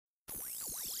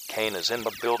Kane is in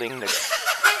the building.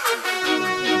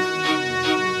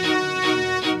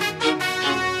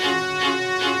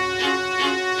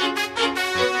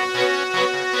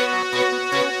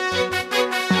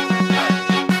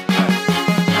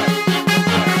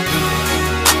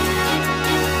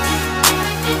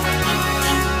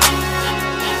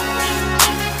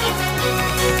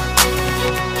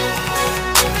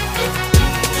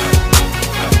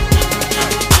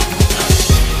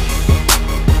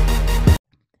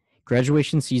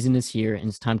 Graduation season is here, and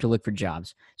it's time to look for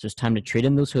jobs. So it's time to trade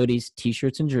in those hoodies,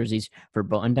 t-shirts, and jerseys for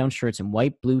button-down shirts in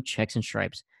white, blue, checks, and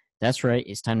stripes. That's right.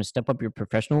 It's time to step up your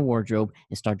professional wardrobe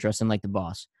and start dressing like the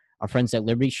boss. Our friends at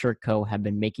Liberty Shirt Co. have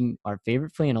been making our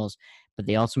favorite flannels, but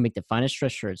they also make the finest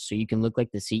dress shirts so you can look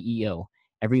like the CEO.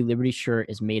 Every Liberty shirt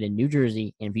is made in New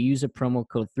Jersey, and if you use a promo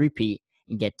code 3P,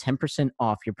 you get 10%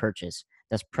 off your purchase.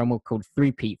 That's promo code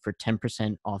 3P for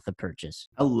 10% off the purchase.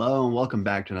 Hello, and welcome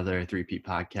back to another 3P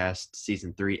podcast,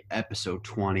 season 3, episode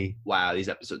 20. Wow, these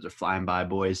episodes are flying by,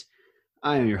 boys.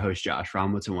 I am your host, Josh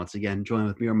Romwitz, and once again, joined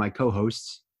with me are my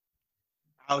co-hosts,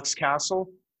 Alex Castle,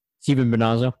 Steven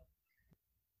Bonazzo.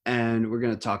 And we're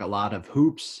going to talk a lot of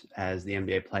hoops as the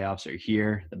NBA playoffs are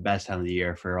here, the best time of the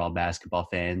year for all basketball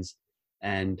fans.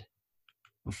 And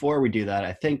before we do that,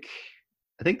 I think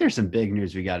there's some big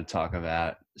news we got to talk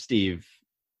about. Steve,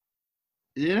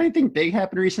 did anything big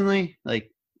happen recently?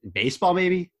 Like baseball,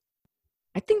 maybe?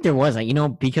 I think there was,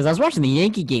 because I was watching the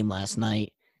Yankee game last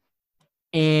night,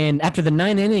 and after the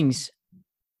 9 innings,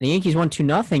 the Yankees won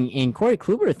 2-0, and Corey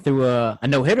Kluber threw a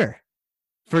no-hitter.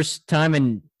 First time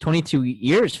in 22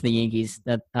 years for the Yankees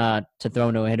that to throw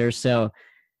a no-hitter, so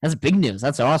that's big news.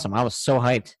 That's awesome. I was so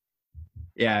hyped.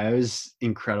 Yeah, it was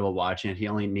incredible watching it. He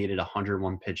only needed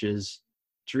 101 pitches,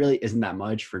 which really isn't that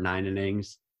much for 9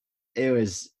 innings. It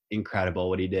was incredible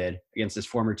what he did against his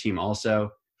former team also.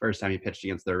 First time he pitched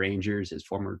against the Rangers, his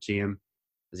former team,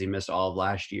 because he missed all of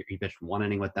last year. He pitched 1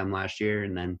 inning with them last year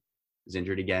and then was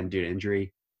injured again due to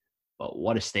injury. But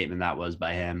what a statement that was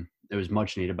by him. It was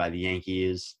much needed by the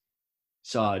Yankees.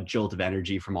 Saw a jolt of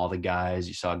energy from all the guys.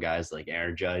 You saw guys like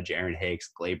Aaron Judge, Aaron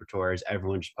Hicks, Gleyber Torres,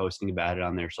 everyone just posting about it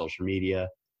on their social media.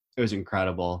 It was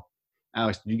incredible.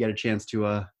 Alex, did you get a chance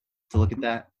to look at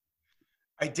that?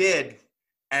 I did.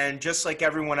 And just like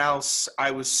everyone else,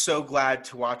 I was so glad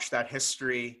to watch that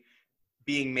history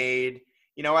being made.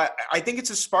 I think it's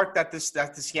a spark that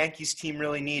this Yankees team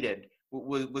really needed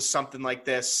was something like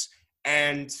this.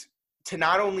 And to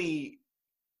not only,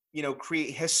 create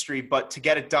history, but to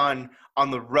get it done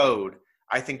on the road,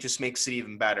 I think just makes it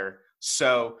even better.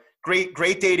 So great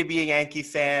day to be a Yankee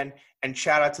fan, and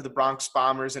shout out to the Bronx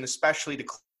Bombers and especially to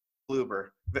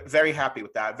Kluber. Very happy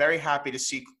with that. Very happy to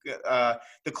see the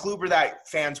Kluber that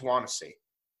fans want to see.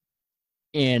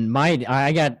 And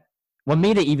what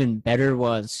made it even better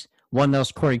was that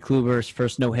was Corey Kluber's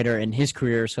first no-hitter in his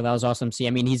career, so that was awesome to see.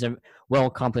 He's a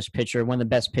well-accomplished pitcher, one of the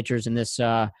best pitchers in this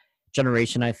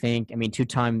generation, I think.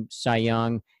 2-time Cy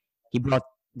Young. He brought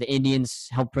the Indians,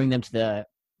 helped bring them to the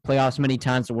playoffs many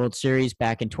times, the World Series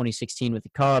back in 2016 with the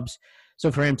Cubs. So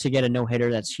for him to get a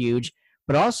no-hitter, that's huge.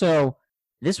 But also,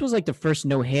 this was like the first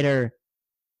no-hitter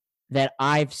that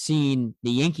I've seen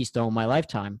the Yankees throw in my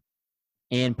lifetime.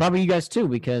 And probably you guys too,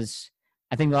 because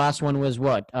I think the last one was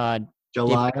what?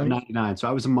 July of 99. So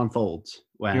I was a month old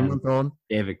when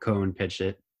David Cone pitched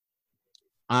it.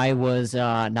 I was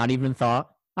not even thought.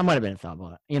 I might have been a thought,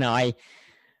 but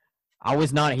I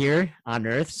was not here on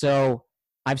Earth. So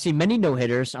I've seen many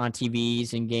no-hitters on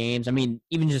TVs and games.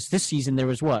 Even just this season, there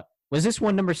was what? Was this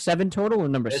one number 7 total or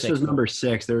number 6? This was number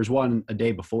 6. There was one a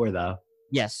day before, though.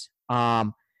 Yes.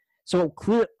 So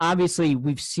obviously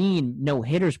we've seen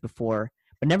no-hitters before,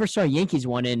 but never saw a Yankees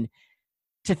one. And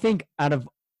to think out of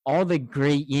all the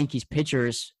great Yankees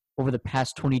pitchers over the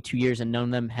past 22 years, and none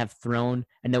of them have thrown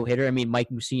a no-hitter. Mike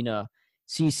Mussina,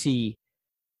 CC,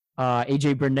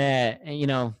 AJ Burnett,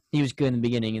 and, he was good in the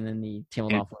beginning, and then he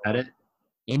tailed off.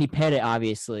 Andy Pettitte,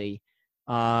 obviously.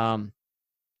 There's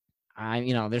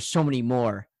so many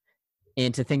more.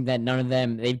 And to think that none of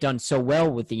them, they've done so well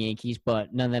with the Yankees,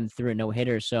 but none of them threw a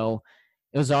no-hitter. So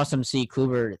it was awesome to see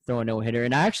Kluber throw a no-hitter.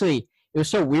 And it was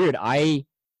so weird. I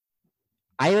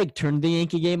turned the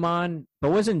Yankee game on,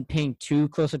 but wasn't paying too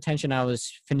close attention. I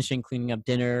was finishing cleaning up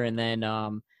dinner, and then I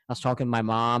was talking to my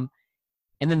mom.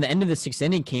 And then the end of the 6th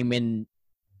inning came in.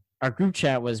 Our group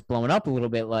chat was blowing up a little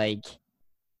bit,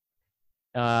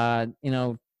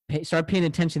 start paying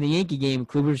attention to the Yankee game.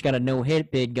 Kluber's got a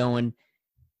no-hit bid going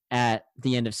at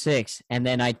the end of 6. And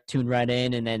then I tuned right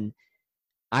in, and then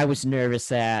I was nervous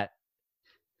that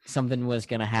something was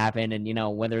going to happen,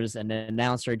 and, whether it's an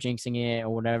announcer jinxing it or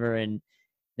whatever. And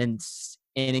then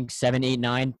inning 7, 8,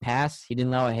 9 pass. He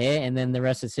didn't allow a hit, and then the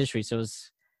rest is history. So it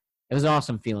was an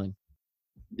awesome feeling.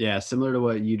 Yeah, similar to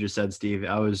what you just said, Steve.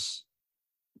 I was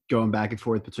going back and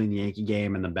forth between the Yankee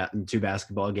game and the two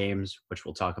basketball games, which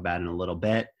we'll talk about in a little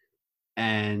bit.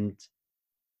 And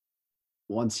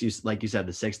once like you said,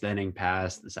 the 6th inning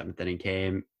passed, the 7th inning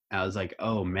came. I was like,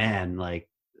 oh man, like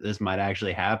this might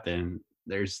actually happen.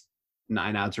 There's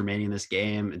 9 outs remaining in this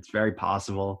game. It's very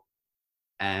possible.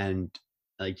 And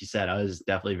like you said, I was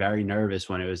definitely very nervous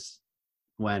when he was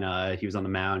on the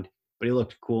mound, but he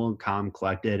looked cool and calm,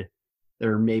 collected.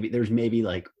 There's maybe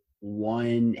like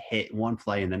one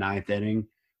play in the 9th inning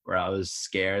where I was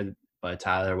scared, but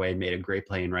Tyler Wade made a great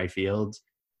play in right field.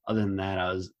 Other than that,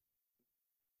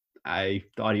 I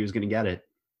thought he was going to get it.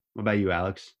 What about you,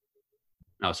 Alex?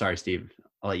 Oh, sorry, Steve.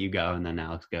 I'll let you go, and then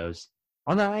Alex goes.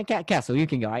 Oh no, Castle, you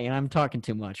can go. I'm talking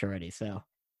too much already. So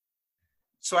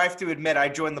I have to admit, I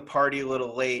joined the party a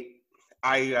little late.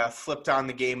 I flipped on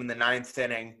the game in the 9th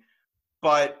inning,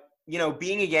 but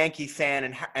being a Yankee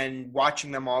fan and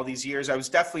watching them all these years, I was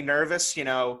definitely nervous.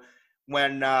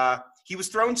 When he was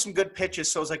throwing some good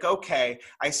pitches, so I was like, okay,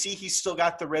 I see he's still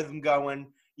got the rhythm going.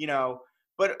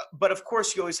 But of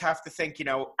course, you always have to think,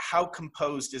 how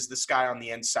composed is this guy on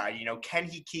the inside? Can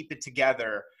he keep it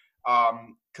together?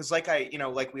 Because like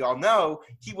we all know,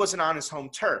 he wasn't on his home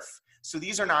turf. So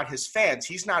these are not his fans.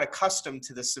 He's not accustomed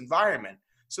to this environment.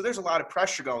 So there's a lot of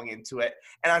pressure going into it.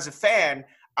 And as a fan,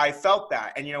 I felt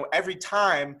that. And, every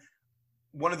time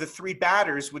one of the 3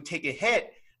 batters would take a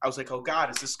hit, I was like, oh, God,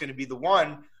 is this going to be the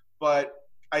one? But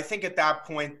I think at that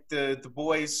point, the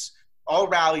boys all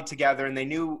rallied together, and they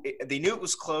knew it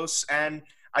was close. And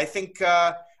I think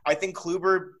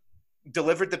Kluber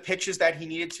delivered the pitches that he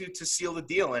needed to seal the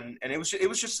deal. And it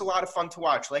was just a lot of fun to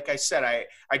watch. Like I said,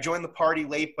 I joined the party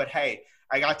late, but hey,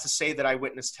 I got to say that I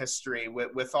witnessed history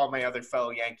with all my other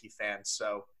fellow Yankee fans.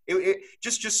 So it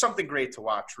just something great to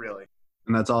watch, really.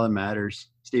 And that's all that matters.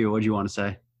 Steve, what do you want to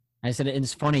say? I said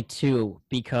it's funny too,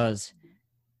 because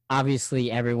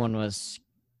obviously everyone was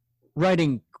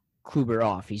writing Kluber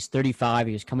off. He's 35.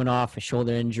 He was coming off a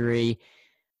shoulder injury.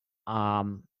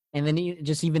 And then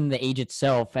even the age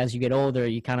itself, as you get older,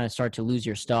 you kind of start to lose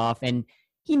your stuff. And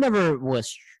he never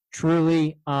was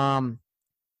truly,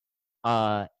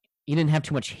 he didn't have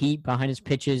too much heat behind his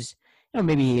pitches.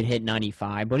 Maybe he'd hit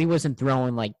 95, but he wasn't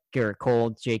throwing like Garrett Cole,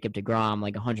 Jacob deGrom,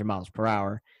 like 100 miles per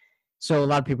hour. So a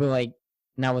lot of people are like,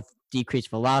 now with decreased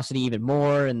velocity even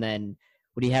more, and then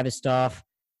would he have his stuff?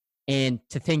 And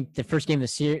to think the first game of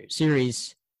the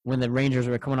series, when the Rangers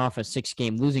were coming off a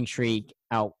 6-game losing streak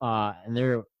out, and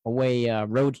their away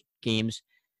road games,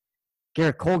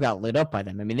 Garrett Cole got lit up by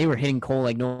them. I mean, they were hitting Cole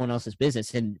like no one else's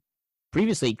business. And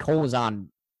previously, Cole was on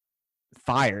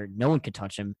fire. No one could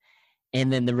touch him.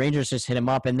 And then the Rangers just hit him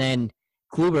up. And then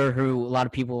Kluber, who a lot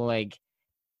of people were like,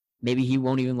 maybe he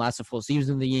won't even last a full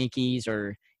season with the Yankees,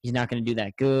 or he's not going to do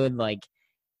that good. Like,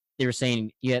 they were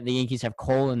saying, yeah, the Yankees have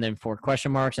Cole and then 4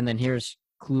 question marks. And then here's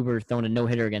Kluber throwing a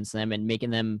no-hitter against them and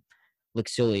making them look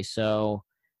silly. So,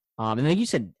 and like you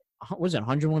said, was it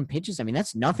 101 pitches? I mean,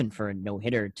 that's nothing for a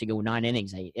no-hitter to go 9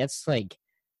 innings. That's like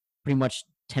pretty much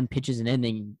 10 pitches an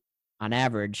inning on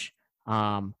average.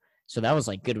 So that was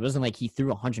like good. It wasn't like he threw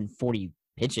 140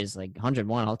 pitches, like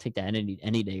 101. I'll take that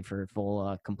any day for a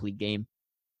full complete game.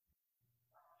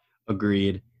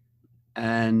 Agreed.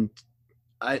 And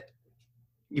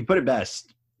you put it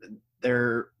best.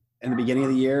 There in the beginning of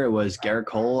the year, it was Garrett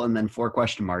Cole and then 4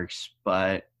 question marks.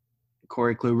 But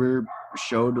Corey Kluber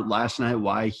showed last night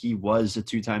why he was a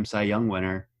 2-time Cy Young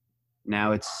winner.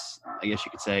 Now it's, I guess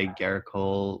you could say, Garrett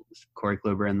Cole, Corey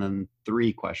Kluber, and then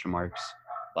 3 question marks.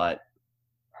 But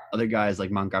other guys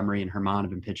like Montgomery and Herman have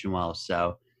been pitching well.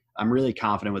 So I'm really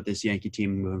confident with this Yankee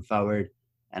team moving forward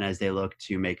and as they look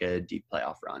to make a deep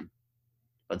playoff run.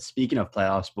 But speaking of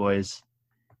playoffs, boys,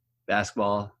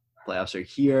 basketball playoffs are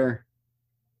here.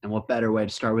 And what better way to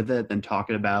start with it than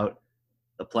talking about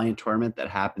the play-in tournament that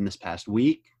happened this past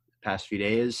week, past few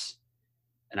days.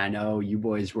 And I know you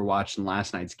boys were watching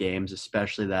last night's games,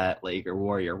 especially that Laker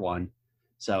Warrior one.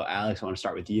 So, Alex, I want to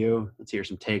start with you. Let's hear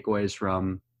some takeaways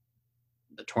from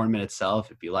the tournament itself,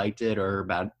 if you liked it, or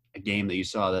about a game that you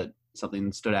saw that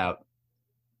something stood out.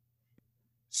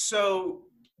 So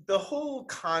the whole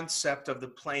concept of the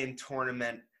play-in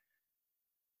tournament,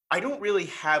 I don't really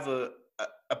have a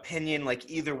opinion like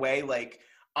either way. Like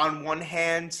on one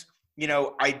hand,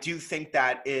 I do think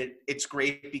that it's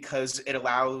great because it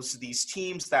allows these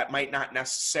teams that might not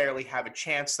necessarily have a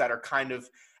chance, that are kind of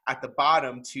at the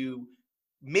bottom, to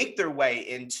make their way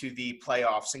into the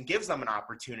playoffs and gives them an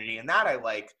opportunity, and that I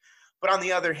like. But on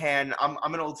the other hand,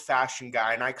 I'm an old-fashioned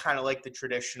guy, and I kind of like the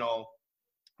traditional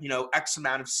X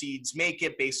amount of seeds make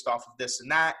it based off of this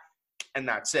and that, and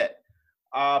that's it.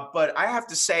 But I have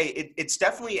to say, it's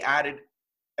definitely added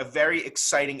a very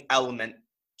exciting element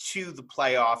to the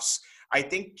playoffs. I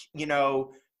think,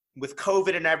 with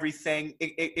COVID and everything,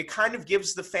 it kind of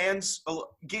gives the fans,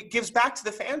 gives back to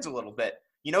the fans a little bit,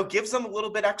 gives them a little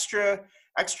bit extra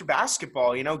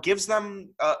basketball, gives them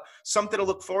something to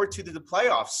look forward to the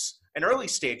playoffs, an early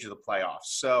stage of the playoffs.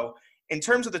 So in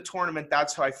terms of the tournament,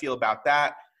 that's how I feel about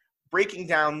that. Breaking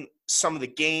down some of the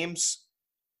games,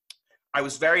 I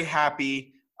was very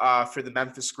happy for the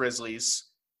Memphis Grizzlies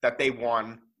that they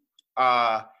won.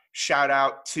 Shout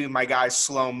out to my guy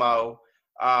Slow Mo.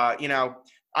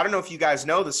 I don't know if you guys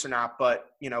know this or not, but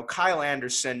Kyle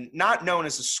Anderson, not known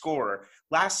as a scorer,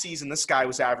 last season this guy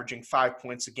was averaging 5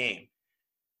 points a game.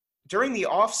 During the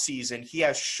offseason, he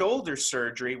has shoulder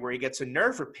surgery where he gets a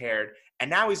nerve repaired, and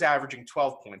now he's averaging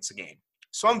 12 points a game.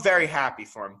 So I'm very happy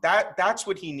for him. That's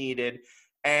what he needed.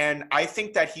 And I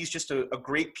think that he's just a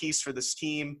great piece for this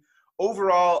team.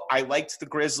 Overall, I liked the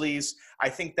Grizzlies. I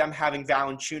think them having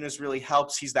Valanciunas really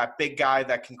helps. He's that big guy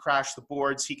that can crash the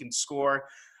boards. He can score.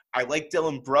 I like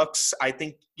Dillon Brooks. I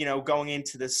think, going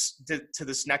into this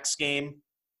next game,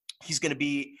 he's going to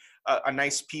be a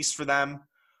nice piece for them.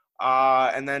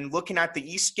 And then looking at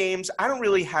the East games, I don't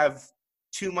really have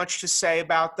too much to say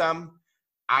about them.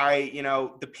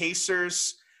 The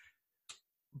Pacers,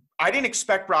 I didn't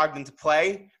expect Brogdon to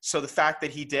play, so the fact that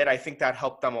he did, I think that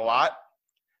helped them a lot.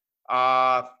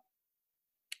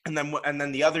 And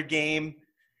then the other game,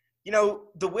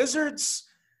 the Wizards,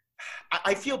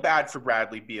 I feel bad for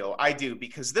Bradley Beal. I do,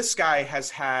 because this guy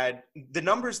has had the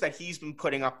numbers that he's been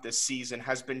putting up this season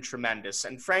has been tremendous.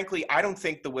 And frankly, I don't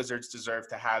think the Wizards deserve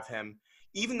to have him,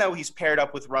 even though he's paired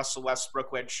up with Russell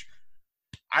Westbrook, which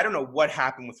I don't know what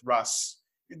happened with Russ.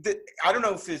 I don't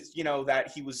know if it's,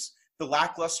 that he was the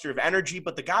lackluster of energy,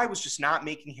 but the guy was just not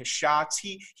making his shots.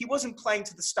 He wasn't playing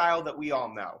to the style that we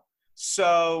all know.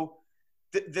 So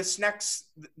this next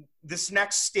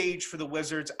stage for the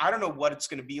Wizards, I don't know what it's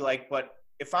going to be like, but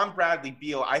if I'm Bradley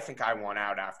Beal, I think I want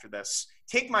out after this.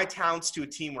 Take my talents to a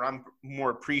team where I'm more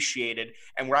appreciated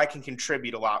and where I can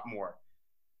contribute a lot more.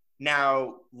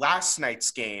 Now, last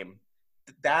night's game,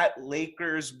 that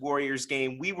Lakers-Warriors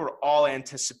game, we were all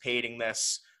anticipating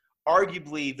this.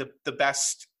 Arguably the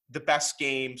best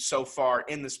game so far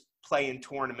in this play-in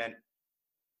tournament.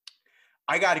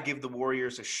 I got to give the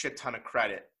Warriors a shit ton of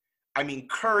credit. I mean,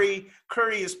 Curry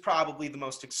is probably the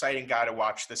most exciting guy to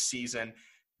watch this season.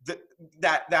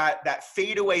 That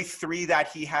fadeaway three that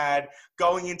he had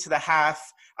going into the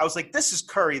half, I was like, this is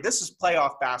Curry. This is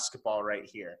playoff basketball right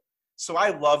here. So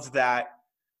I loved that.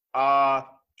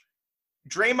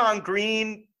 Draymond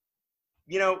Green,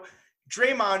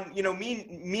 Draymond,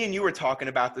 me and you were talking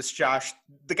about this, Josh.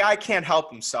 The guy can't help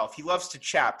himself. He loves to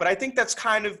chat, but I think that's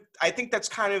kind of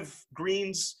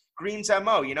Green's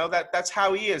MO. That's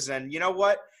how he is. And you know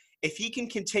what? If he can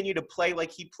continue to play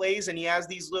like he plays, and he has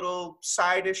these little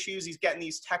side issues, he's getting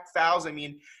these tech fouls. I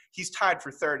mean, he's tied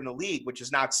for third in the league, which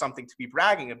is not something to be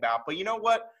bragging about. But you know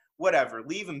what? Whatever,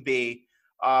 leave him be.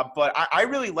 But I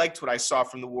really liked what I saw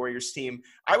from the Warriors team.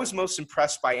 I was most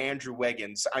impressed by Andrew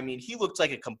Wiggins. I mean, he looked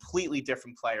like a completely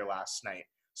different player last night.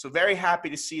 So very happy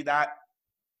to see that.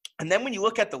 And then when you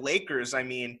look at the Lakers, I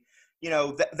mean,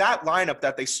 that lineup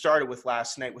that they started with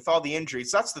last night with all the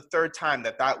injuries, that's the third time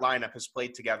that lineup has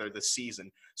played together this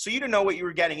season. So you didn't know what you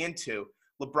were getting into.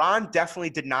 LeBron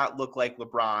definitely did not look like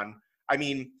LeBron. I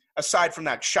mean, aside from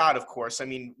that shot, of course. I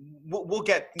mean, we'll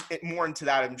get more into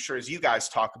that, I'm sure, as you guys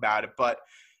talk about it. But,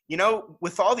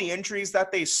 with all the injuries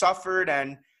that they suffered,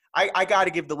 and I got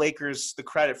to give the Lakers the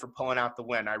credit for pulling out the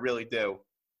win. I really do.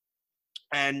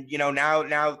 And,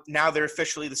 now they're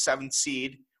officially the 7th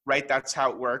seed, right? That's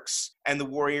how it works. And the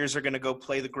Warriors are going to go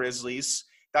play the Grizzlies.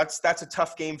 That's a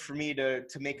tough game for me to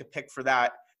make a pick for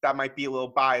that. That might be a little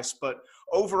biased. But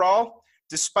overall,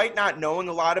 despite not knowing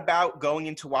a lot about going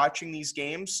into watching these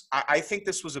games, I think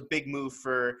this was a big move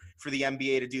for the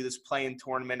NBA to do this play-in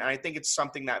tournament. And I think it's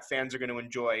something that fans are going to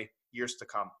enjoy years to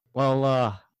come.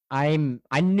 Well, I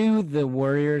knew the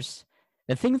Warriors.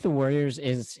 The thing with the Warriors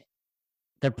is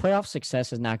their playoff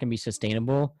success is not going to be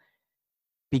sustainable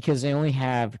because they only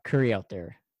have Curry out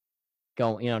there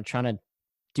trying to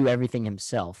do everything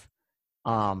himself.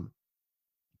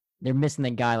 They're missing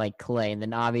a guy like Clay, and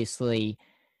then obviously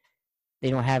they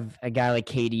don't have a guy like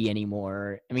KD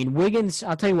anymore. I mean, Wiggins,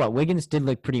 I'll tell you what, Wiggins did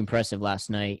look pretty impressive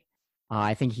last night.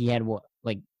 I think he had,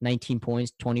 19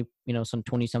 points, 20, some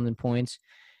 20-something points.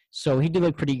 So he did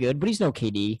look pretty good, but he's no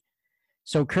KD.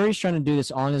 So Curry's trying to do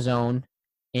this on his own.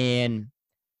 And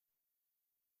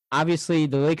obviously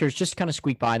the Lakers just kind of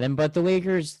squeaked by them. But the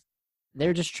Lakers,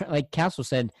 they're just like Castle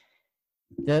said,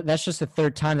 that's just the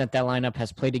third time that lineup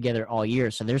has played together all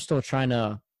year. So they're still trying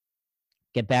to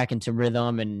get back into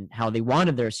rhythm and how they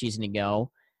wanted their season to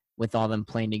go with all them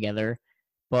playing together.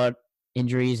 But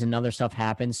injuries and other stuff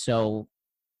happened, so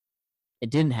it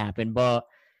didn't happen. But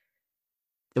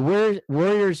the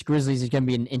Warriors Grizzlies is going to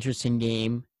be an interesting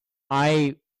game.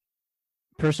 I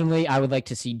would like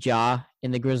to see Ja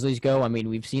and the Grizzlies go. I mean,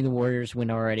 we've seen the Warriors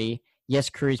win already. Yes,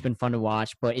 Curry's been fun to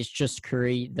watch, but it's just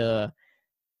Curry. The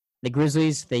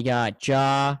Grizzlies, they got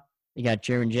Ja, they got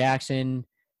Jaren Jackson,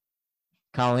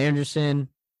 Kyle Anderson,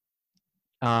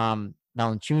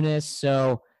 Valanciunas.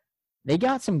 So they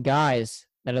got some guys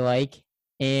that I like.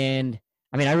 And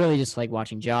I mean, I really just like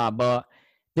watching Ja, but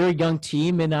they're a young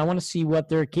team, and I want to see what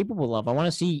they're capable of. I want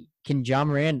to see, can Ja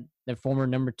Morant, the former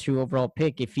number 2 overall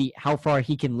pick, how far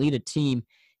he can lead a team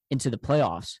into the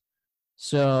playoffs.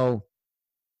 So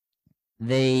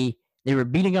they were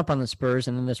beating up on the Spurs,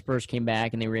 and then the Spurs came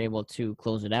back and they were able to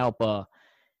close it out. But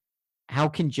how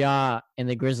can Ja and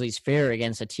the Grizzlies fare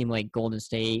against a team like Golden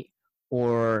State,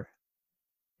 or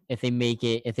if they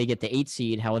get the 8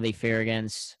 seed, how would they fare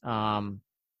against the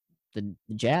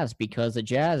Jazz? Because the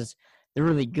Jazz, they're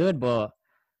really good, but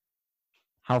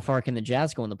how far can the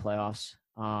Jazz go in the playoffs?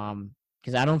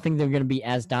 Because I don't think they're going to be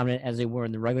as dominant as they were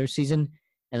in the regular season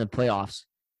and the playoffs.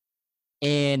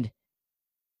 And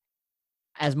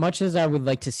as much as I would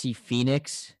like to see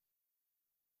Phoenix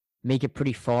make it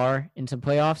pretty far into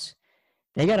playoffs,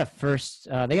 they got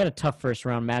a tough first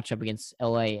round matchup against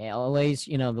LA. LA's,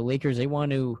 the Lakers,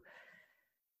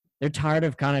 they're tired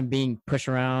of kind of being pushed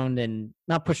around, and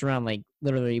not pushed around like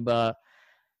literally, but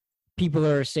people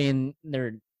are saying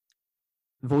they're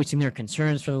voicing their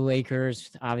concerns for the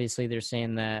Lakers. Obviously, they're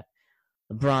saying that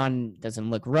LeBron doesn't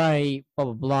look right, blah,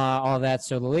 blah, blah, all that.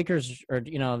 So the Lakers are,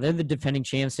 they're the defending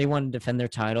champs. They want to defend their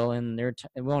title, and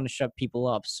they want to shut people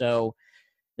up. So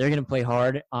they're going to play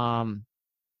hard. And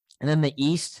then the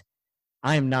East,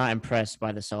 I am not impressed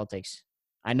by the Celtics.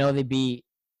 I know they beat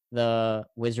the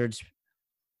Wizards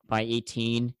by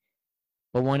 18,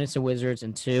 but 1, it's the Wizards,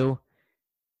 and 2,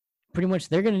 pretty much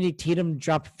they're going to need Tatum to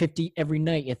drop 50 every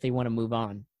night if they want to move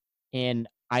on. And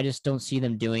I just don't see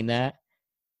them doing that.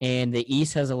 And the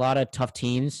East has a lot of tough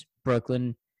teams.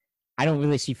 Brooklyn, I don't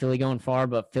really see Philly going far,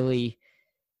 but Philly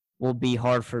will be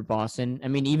hard for Boston. I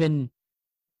mean, even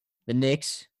the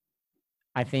Knicks,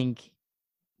 I think,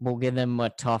 will give them a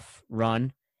tough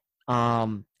run.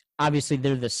 Obviously,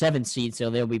 they're the 7th seed,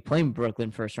 so they'll be playing Brooklyn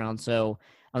first round. So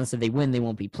unless they win, they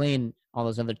won't be playing all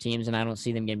those other teams, and I don't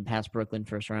see them getting past Brooklyn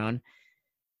first round.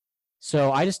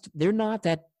 So they're not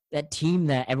that team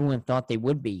that everyone thought they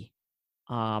would be.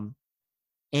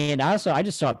 And also, I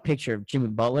just saw a picture of Jimmy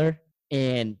Butler,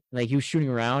 and he was shooting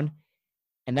around,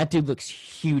 and that dude looks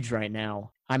huge right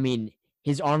now. I mean,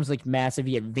 his arms look massive.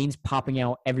 He had veins popping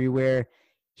out everywhere.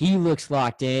 He looks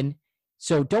locked in.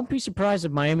 So don't be surprised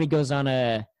if Miami goes on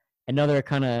another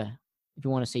kind of, if you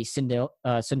want to say,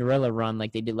 Cinderella run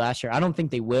like they did last year. I don't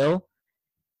think they will,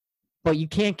 but you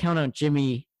can't count on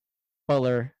Jimmy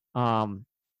Butler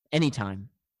anytime.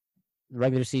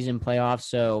 Regular season, playoffs,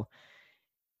 so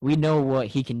we know what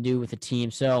he can do with the team.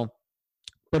 So,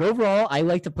 but overall, I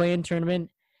like the play-in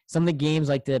tournament. Some of the games,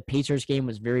 like the Pacers game,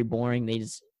 was very boring. They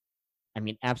just,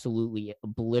 absolutely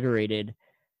obliterated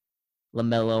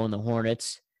LaMelo and the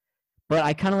Hornets. But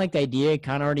I kind of like the idea. It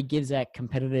kind of already gives that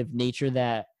competitive nature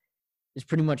that is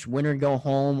pretty much winner go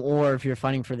home, or if you're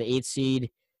fighting for the 8th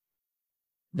seed,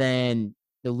 then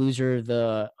the loser of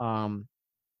the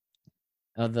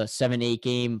 7-8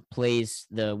 game plays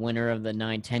the winner of the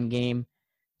 9-10 game.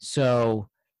 So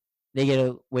they get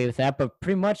away with that, but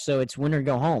pretty much so it's winner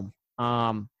go home.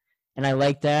 And I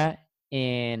like that.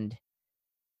 And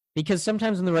because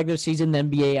sometimes in the regular season, the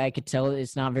NBA, I could tell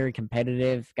it's not very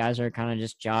competitive. Guys are kind of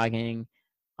just jogging.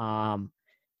 So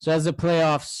as the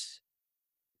playoffs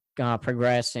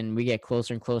progress and we get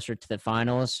closer and closer to the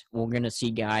finals, we're going to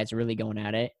see guys really going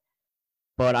at it.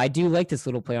 But I do like this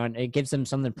little play on. It gives them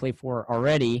something to play for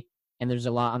already, and there's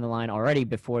a lot on the line already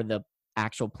before the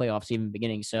actual playoffs even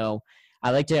beginning. So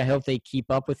I like to. I hope they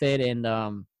keep up with it, and it's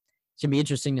going to be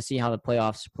interesting to see how the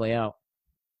playoffs play out.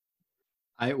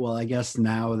 I guess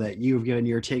now that you've given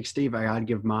your take, Steve, I got to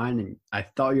give mine, and I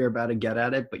thought you were about to get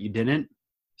at it, but you didn't.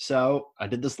 So I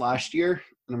did this last year,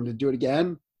 and I'm going to do it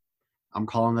again. I'm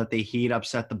calling that the Heat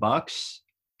upset the Bucks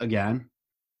again.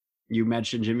 You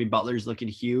mentioned Jimmy Butler's looking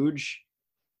huge.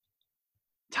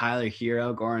 Tyler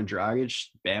Hero, Goran Dragic,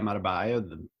 Bam Adebayo.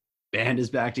 The band is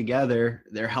back together.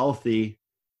 They're healthy.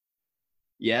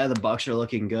 Yeah, the Bucks are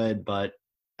looking good, but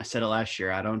I said it last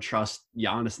year. I don't trust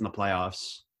Giannis in the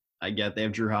playoffs. I get they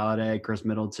have Drew Holiday, Chris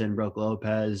Middleton, Brook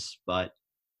Lopez, but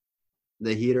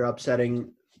the Heat are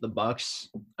upsetting the Bucks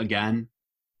again.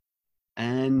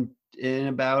 And in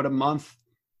about a month,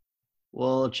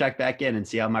 we'll check back in and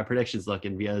see how my prediction's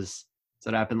looking because that's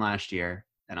what happened last year,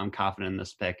 and I'm confident in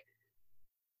this pick.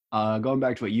 Going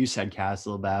back to what you said,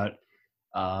 Castle, about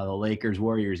the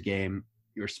Lakers-Warriors game,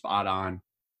 you were spot on.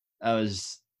 That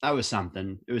was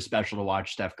something. It was special to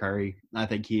watch Steph Curry. I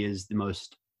think he is the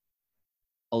most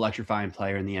electrifying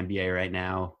player in the NBA right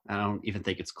now. I don't even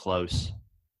think it's close.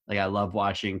 Like, I love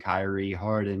watching Kyrie,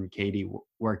 Harden, KD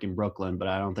work in Brooklyn, but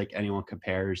I don't think anyone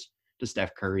compares to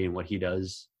Steph Curry and what he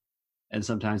does. And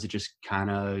sometimes it just kind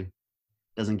of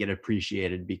doesn't get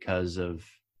appreciated because of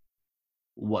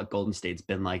what Golden State's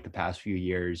been like the past few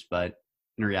years. But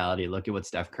in reality, look at what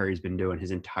Steph Curry's been doing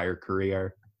his entire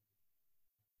career.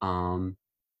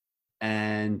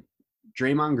 And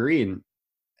Draymond Green,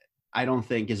 I don't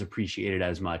think is appreciated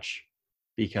as much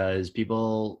because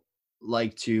people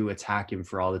like to attack him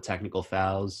for all the technical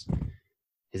fouls,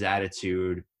 his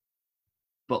attitude.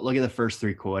 But look at the first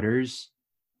 3 quarters.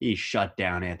 He shut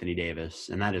down Anthony Davis,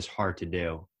 and that is hard to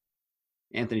do.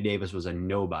 Anthony Davis was a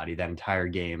nobody that entire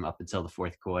game up until the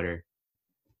 4th quarter.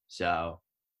 So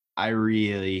I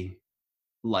really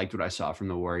liked what I saw from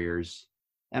the Warriors.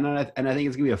 And I think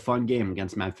it's going to be a fun game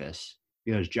against Memphis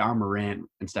because John Morant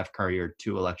and Steph Curry are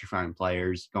 2 electrifying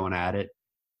players going at it.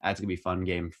 That's going to be a fun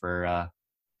game for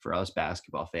us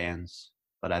basketball fans.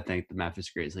 But I think the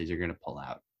Memphis Grizzlies are going to pull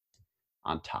out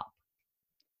on top.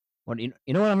 What you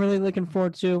know what I'm really looking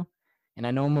forward to? And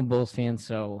I know I'm a Bulls fan,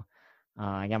 so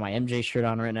I got my MJ shirt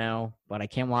on right now, but I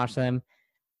can't watch them.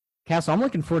 Castle, I'm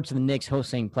looking forward to the Knicks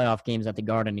hosting playoff games at the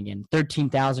Garden again.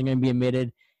 13,000 going to be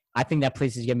admitted. I think that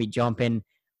place is going to be jumping.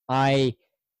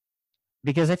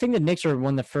 Because I think the Knicks are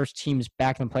one of the first teams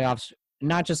back in the playoffs,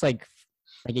 not just like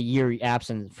a year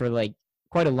absent for like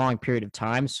quite a long period of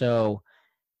time. So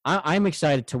I'm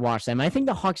excited to watch them. I think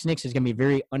the Hawks-Knicks is going to be a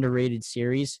very underrated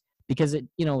series because,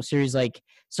 series like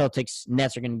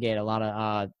Celtics-Nets are going to get a lot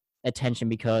of attention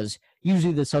because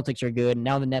usually the Celtics are good.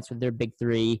 Now the Nets with their big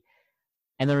 3.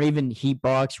 And they're even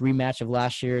Heat-Bucks rematch of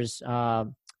last year's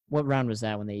what round was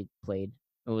that when they played?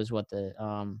 It was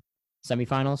the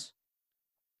semifinals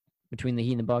between the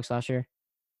Heat and the Bucks last year?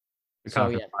 The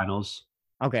conference finals.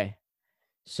 Okay.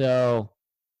 So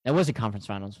that was the conference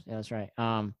finals. Yeah, that's right.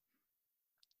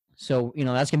 So,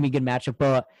 that's going to be a good matchup.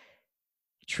 But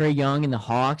Trae Young and the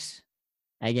Hawks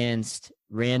against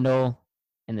Randall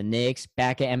and the Knicks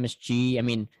back at MSG. I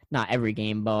mean, not every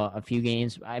game, but a few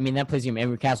games. I mean, that plays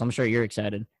every Castle. I'm sure you're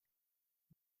excited.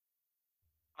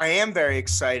 I am very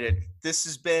excited. This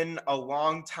has been a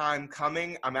long time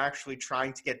coming. I'm actually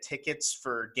trying to get tickets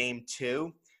for game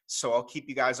 2, so I'll keep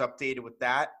you guys updated with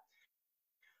that.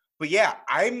 But yeah,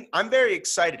 I'm very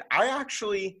excited. I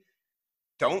actually,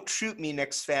 don't shoot me,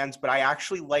 Knicks fans, but I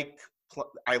actually like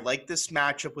this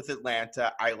matchup with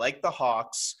Atlanta. I like the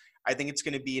Hawks. I think it's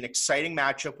going to be an exciting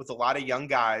matchup with a lot of young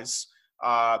guys.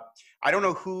 I don't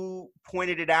know who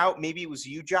pointed it out. Maybe it was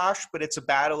you, Josh, but it's a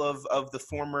battle of the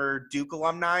former Duke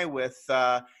alumni with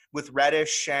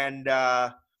Reddish and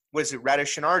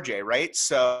Reddish and RJ, right?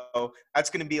 So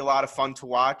that's going to be a lot of fun to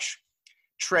watch.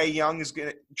 Trae Young's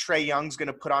going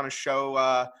to put on a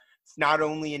show not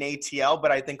only in ATL,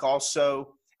 but I think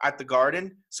also at the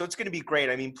Garden. So it's going to be great.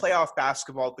 I mean, playoff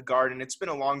basketball at the Garden, it's been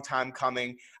a long time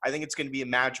coming. I think it's going to be a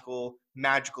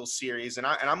magical series, and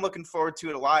I'm looking forward to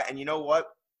it a lot. And you know what?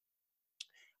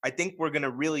 I think we're going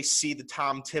to really see the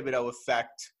Tom Thibodeau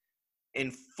effect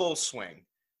in full swing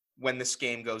when this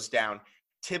game goes down.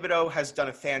 Thibodeau has done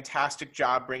a fantastic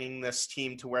job bringing this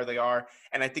team to where they are,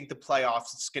 and I think the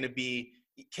playoffs, it's going to be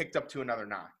kicked up to another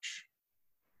notch.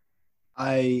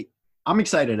 I'm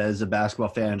excited as a basketball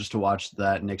fan just to watch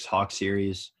that Knicks-Hawks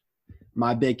series.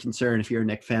 My big concern, if you're a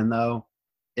Knicks fan, though,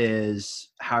 is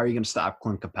how are you going to stop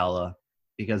Clint Capella?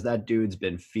 Because that dude's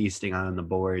been feasting on the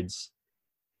boards.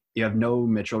 You have no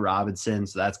Mitchell Robinson,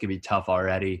 so that's going to be tough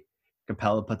already.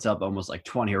 Capella puts up almost like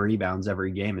 20 rebounds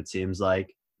every game, it seems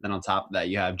like. Then on top of that,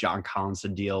 you have John Collins to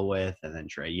deal with, and then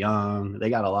Trae Young. They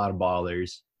got a lot of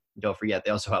ballers. Don't forget,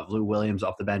 they also have Lou Williams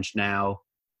off the bench now.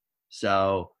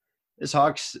 So this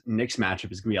Hawks-Knicks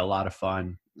matchup is going to be a lot of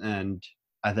fun. And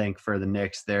I think for the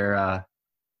Knicks, they're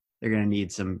going to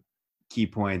need some key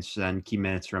points and key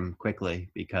minutes from Quickly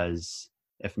because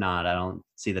if not, I don't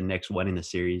see the Knicks winning the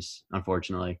series,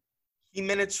 unfortunately. Key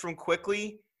minutes from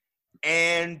Quickly,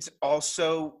 and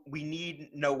also we need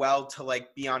Noel to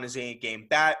be on his A game.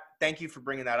 Thank you for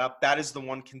bringing that up. That is the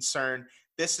one concern.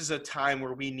 This is a time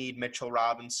where we need Mitchell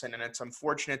Robinson, and it's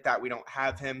unfortunate that we don't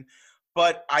have him.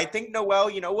 But I think Noel,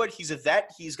 you know what? He's a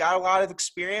vet. He's got a lot of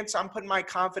experience. I'm putting my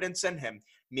confidence in him.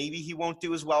 Maybe he won't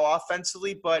do as well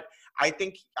offensively, but I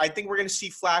think we're going to see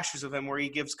flashes of him where he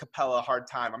gives Capella a hard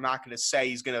time. I'm not going to say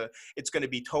it's going to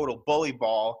be total bully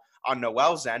ball on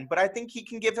Noel's end, but I think he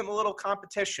can give him a little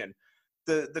competition.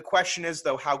 The question is,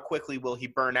 though, how quickly will he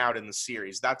burn out in the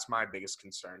series? That's my biggest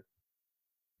concern.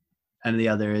 And the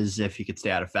other is if he could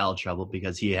stay out of foul trouble,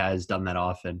 because he has done that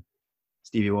often.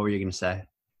 Stevie, what were you going to say?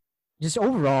 Just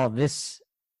overall, this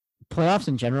playoffs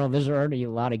in general, there's already a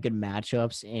lot of good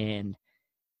matchups, and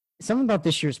something about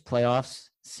this year's playoffs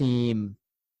seem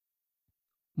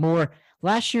more.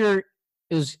 Last year,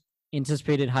 it was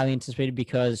highly anticipated,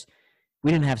 because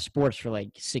we didn't have sports for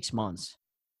like 6 months.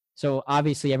 So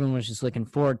obviously, everyone was just looking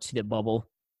forward to the bubble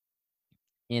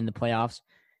in the playoffs.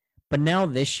 But now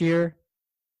this year,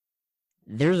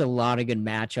 there's a lot of good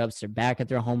matchups. They're back at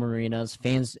their home arenas.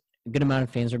 A good amount of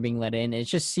fans are being let in. It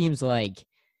just seems like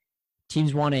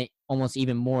teams want it almost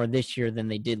even more this year than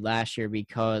they did last year,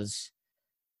 because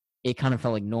it kind of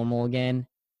felt like normal again.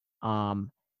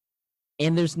 And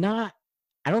I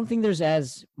don't think there's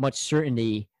as much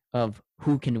certainty of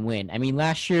who can win. I mean,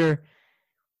 last year,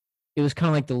 it was kind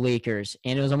of like the Lakers,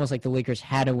 and it was almost like the Lakers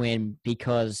had to win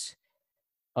because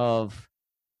of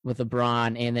with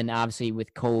LeBron, and then obviously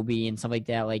with Kobe and stuff like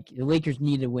that. Like, the Lakers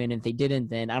needed to win. If they didn't,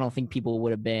 then I don't think people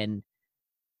would have been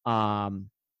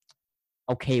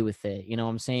okay with it. You know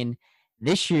what I'm saying?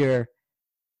 This year,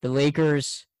 the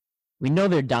Lakers, we know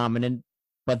they're dominant,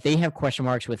 but they have question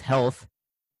marks with health.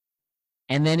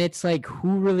 And then it's like,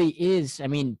 who really is? I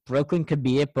mean, Brooklyn could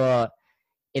be it, but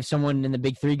if someone in the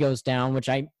big three goes down, which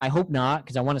I hope not,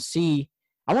 because I want to see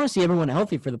everyone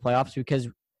healthy for the playoffs, because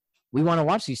we want to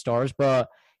watch these stars, but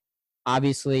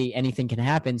obviously anything can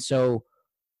happen. So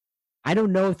I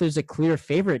don't know if there's a clear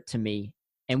favorite to me.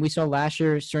 And we saw last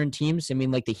year certain teams, I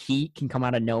mean, like the Heat can come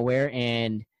out of nowhere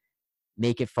and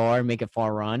make a far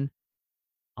run.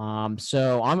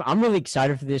 So I'm really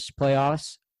excited for this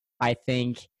playoffs. I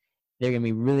think they're going to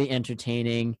be really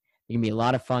entertaining. They're going to be a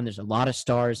lot of fun. There's a lot of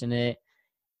stars in it.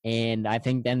 And I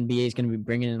think the NBA is going to be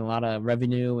bringing in a lot of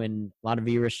revenue and a lot of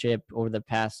viewership over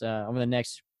the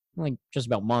next, like, just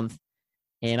about month.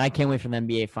 And I can't wait for the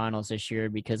NBA Finals this year,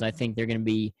 because I think they're going to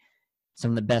be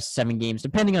some of the best 7 games,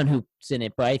 depending on who's in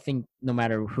it. But I think no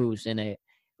matter who's in it,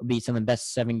 it'll be some of the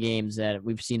best 7 games that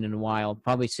we've seen in a while,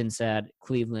 probably since that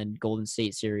Cleveland Golden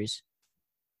State series.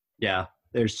 Yeah,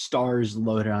 there's stars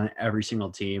loaded on every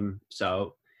single team.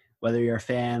 So whether you're a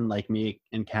fan like me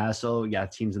and Castle, we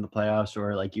got teams in the playoffs,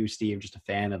 or like you, Steve, just a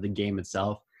fan of the game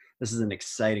itself, this is an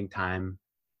exciting time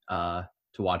to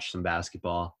watch some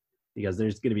basketball, because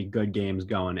there's going to be good games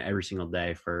going every single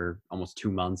day for almost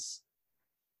 2 months.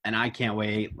 And I can't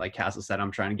wait. Like Castle said,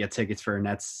 I'm trying to get tickets for a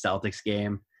Nets-Celtics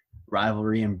game,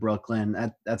 rivalry in Brooklyn.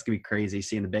 That's going to be crazy,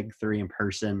 seeing the big three in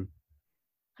person.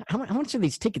 How much are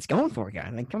these tickets going for,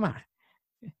 guys? Like, come on.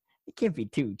 It can't be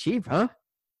too cheap, huh?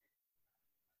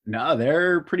 No,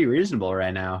 they're pretty reasonable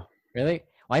right now. Really?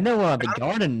 Well, I know the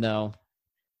Garden, though.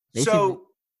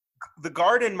 The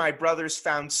Garden, my brothers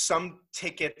found some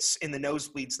tickets in the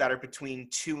nosebleeds that are between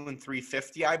 $200 and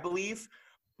 $350, I believe.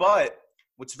 But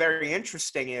what's very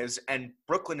interesting is, and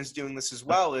Brooklyn is doing this as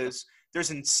well, is there's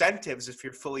incentives if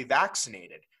you're fully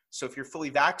vaccinated. So if you're fully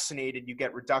vaccinated, you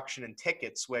get reduction in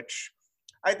tickets, which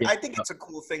I think it's a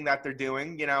cool thing that they're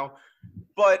doing, you know.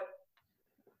 But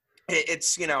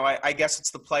it's, you know, I guess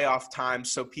it's the playoff time,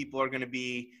 so people are going to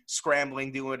be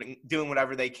scrambling, doing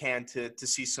whatever they can to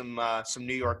see some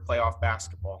New York playoff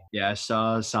basketball. Yeah, I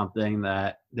saw something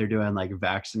that they're doing like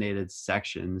vaccinated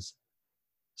sections.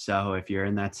 So if you're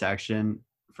in that section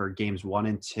for games 1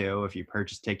 and 2, if you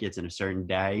purchase tickets in a certain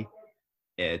day,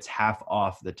 it's half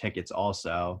off the tickets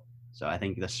also. So I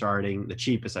think the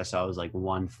cheapest I saw was like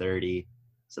 $130.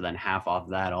 So then half off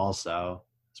that also.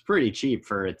 It's pretty cheap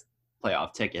for a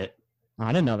playoff ticket. I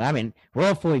didn't know that. I mean, we're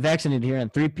all fully vaccinated here on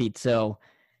 3-peat, so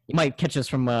you might catch us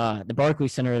from the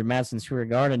Barclays Center at Madison Square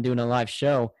Garden doing a live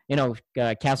show. You know,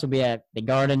 Cass will be at the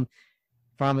Garden.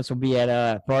 Promise will be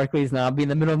at Barclays, and I'll be in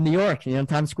the middle of New York, you know,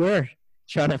 Times Square,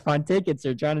 trying to find tickets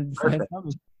or trying to decide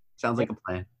something. Sounds like a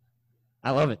plan. I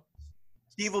love it.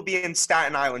 Steve will be in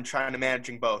Staten Island trying to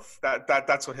managing both.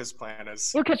 That's what his plan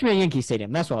is. You'll catch me at Yankee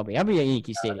Stadium. That's what I'll be. I'll be at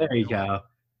Yankee Stadium. There you go.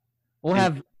 We'll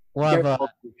have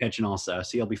pitching also,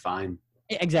 so you'll be fine.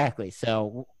 Exactly.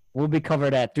 So we'll be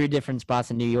covered at 3 different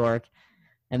spots in New York,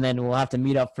 and then we'll have to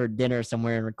meet up for dinner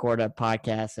somewhere and record a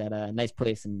podcast at a nice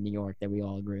place in New York that we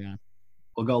all agree on.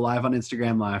 We'll go live on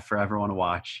Instagram Live for everyone to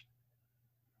watch.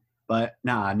 But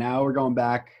now we're going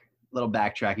back, a little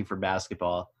backtracking for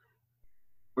basketball.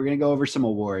 We're going to go over some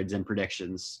awards and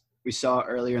predictions. We saw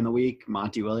earlier in the week,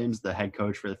 Monty Williams, the head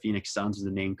coach for the Phoenix Suns, was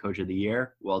the named coach of the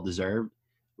year. Well deserved.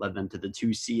 Led them to the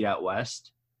 2 seed out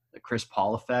west. The Chris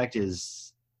Paul effect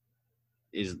is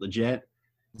legit.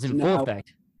 It's in full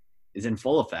effect. Is in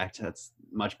full effect. That's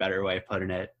a much better way of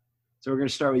putting it. So we're going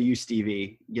to start with you,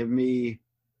 Stevie. Give me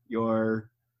we'll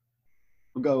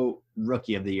go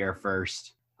rookie of the year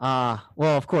first. Well,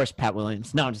 of course, Pat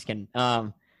Williams. No, I'm just kidding.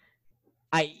 I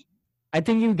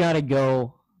think you got to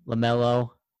go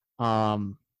LaMelo.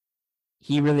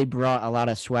 He really brought a lot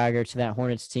of swagger to that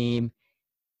Hornets team.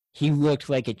 He looked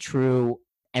like a true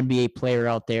NBA player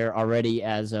out there already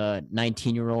as a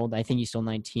 19-year-old. I think he's still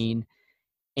 19.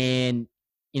 And,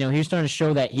 he was starting to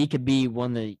show that he could be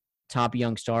one of the top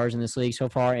young stars in this league so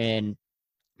far. And,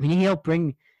 he helped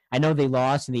bring – I know they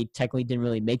lost and they technically didn't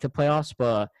really make the playoffs,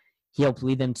 but he helped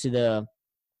lead them to the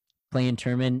play-in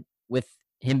tournament with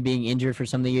him being injured for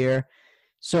some of the year.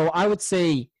 So I would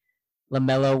say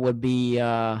LaMelo would be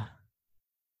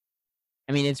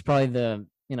it's probably the,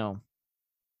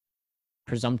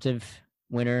 presumptive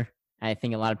winner. I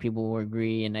think a lot of people will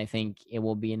agree, and I think it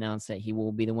will be announced that he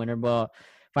will be the winner. But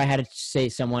if I had to say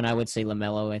someone, I would say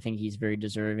LaMelo. I think he's very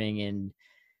deserving, and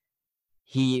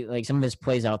he, like, some of his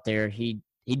plays out there, he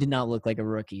did not look like a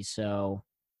rookie. So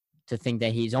to think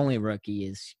that he's only a rookie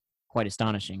is quite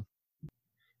astonishing.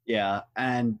 Yeah,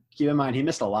 and keep in mind, he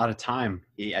missed a lot of time.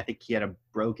 I think he had a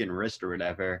broken wrist or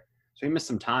whatever. So he missed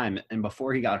some time, and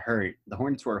before he got hurt, the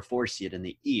Hornets were a 4 seed in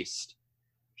the East,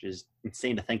 which is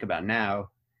insane to think about now.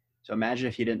 So imagine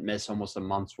if he didn't miss almost a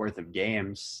month's worth of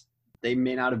games. They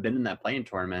may not have been in that play-in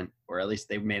tournament, or at least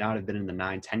they may not have been in the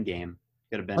 9-10 game.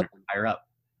 Could have been higher up.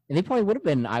 And they probably would have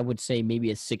been, I would say, maybe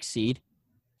a 6 seed.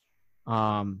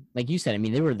 Like you said,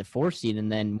 they were the 4 seed,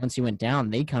 and then once he went down,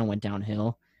 they kind of went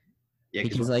downhill. Yeah,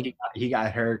 because he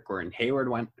got hurt. Gordon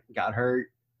Hayward got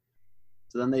hurt.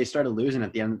 So then they started losing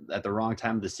at the wrong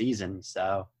time of the season.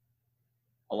 So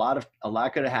a lot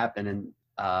could have happened in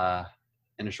a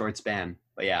short span.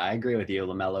 But yeah, I agree with you.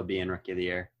 LaMelo being rookie of the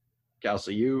year.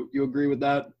 Kelsey, you agree with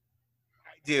that?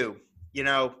 I do.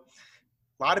 A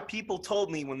lot of people told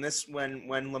me when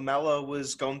LaMelo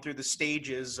was going through the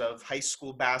stages of high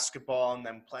school basketball and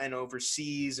then playing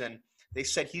overseas, and they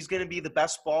said he's going to be the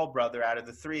best ball brother out of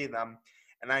the three of them.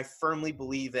 And I firmly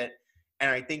believe it. And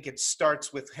I think it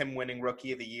starts with him winning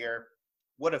Rookie of the Year.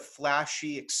 What a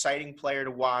flashy, exciting player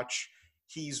to watch.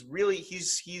 He's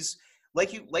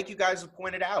like you guys have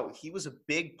pointed out, he was a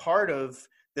big part of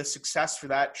the success for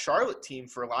that Charlotte team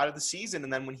for a lot of the season.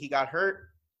 And then when he got hurt,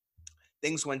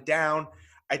 things went down.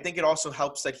 I think it also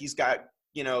helps that he's got,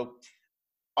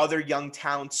 other young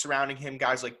talents surrounding him,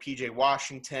 guys like PJ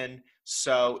Washington.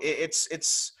 So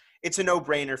it's a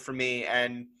no-brainer for me.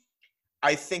 And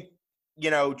I think,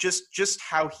 just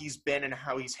how he's been and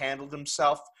how he's handled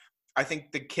himself, I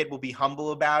think the kid will be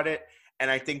humble about it. And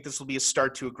I think this will be a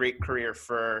start to a great career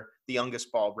for the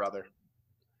youngest ball brother.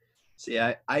 See,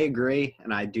 I agree,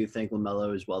 and I do think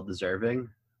LaMelo is well-deserving.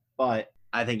 But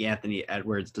I think Anthony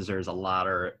Edwards deserves a lot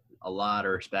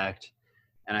of respect.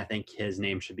 And I think his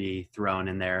name should be thrown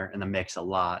in there in the mix a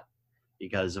lot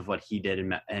because of what he did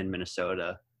in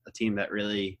Minnesota, a team that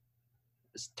really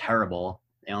is terrible.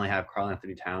 They only have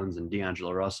Karl-Anthony Towns and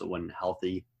D'Angelo Russell when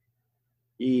healthy.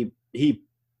 He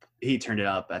turned it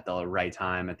up at the right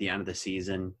time at the end of the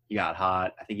season. He got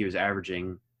hot. I think he was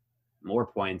averaging more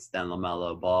points than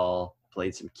LaMelo Ball.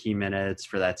 Played some key minutes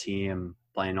for that team,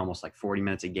 playing almost like 40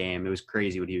 minutes a game. It was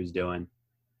crazy what he was doing.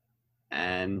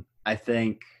 And I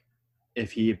think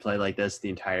if he had played like this the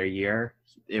entire year,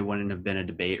 it wouldn't have been a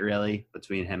debate really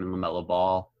between him and LaMelo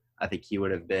Ball. I think he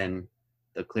would have been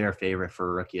the clear favorite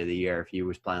for Rookie of the Year if he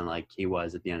was playing like he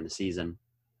was at the end of the season.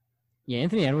 Yeah,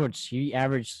 Anthony Edwards, he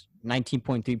averaged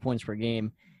 19.3 points per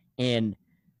game. And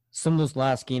some of those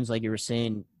last games, like you were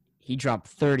saying, he dropped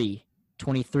 30,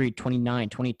 23, 29,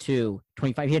 22,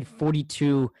 25. He had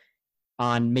 42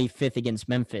 on May 5th against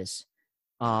Memphis.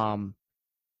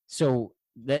 So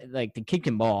that, like, the kid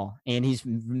can ball, and he's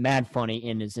mad funny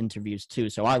in his interviews too.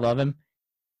 So I love him.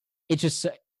 It's just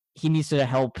he needs to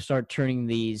help start turning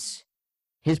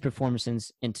his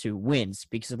performances into wins,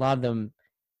 because a lot of them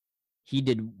he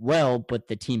did well, but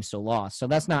the team still lost. So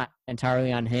that's not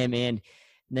entirely on him. And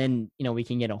then, we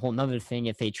can get a whole nother thing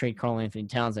if they trade Karl-Anthony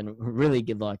Towns, and really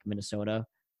good luck, Minnesota.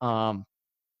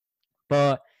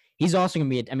 But he's also going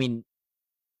to be,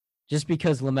 just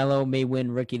because LaMelo may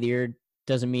win Rookie of the Year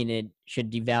doesn't mean it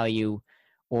should devalue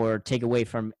or take away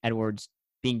from Edwards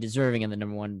being deserving of the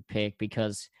number one pick,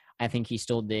 because I think he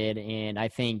still did. And I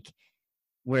think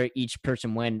where each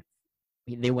person went,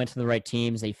 they went to the right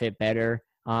teams, they fit better.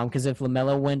 Because if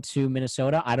LaMelo went to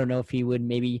Minnesota, I don't know if he would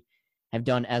maybe have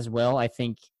done as well. I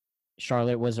think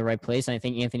Charlotte was the right place. And I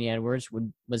think Anthony Edwards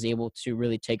was able to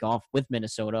really take off with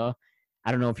Minnesota.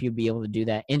 I don't know if he'd be able to do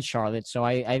that in Charlotte. So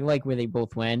I like where they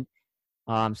both went.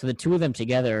 So the two of them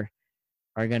together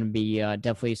are going to be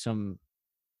definitely some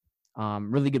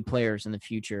really good players in the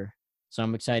future. So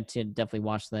I'm excited to definitely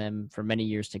watch them for many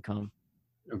years to come.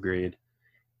 Agreed.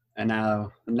 And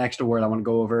now the next award I want to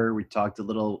go over, we talked a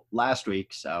little last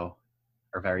week, so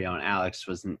our very own Alex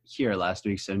wasn't here last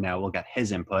week, so now we'll get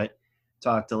his input.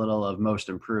 Talked a little of most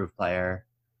improved player.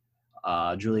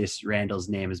 Julius Randle's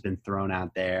name has been thrown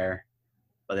out there,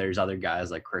 but there's other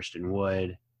guys like Christian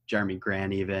Wood, Jeremy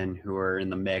Grant even, who are in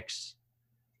the mix.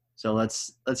 So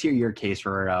let's hear your case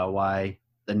for why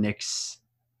the Knicks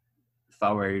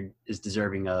forward is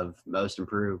deserving of most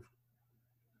improved.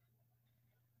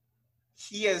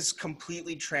 He has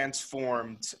completely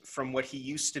transformed from what he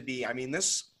used to be. I mean,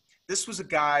 this was a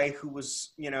guy who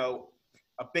was,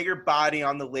 a bigger body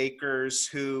on the Lakers,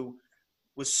 who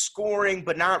was scoring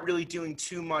but not really doing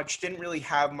too much, didn't really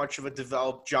have much of a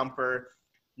developed jumper.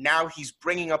 Now he's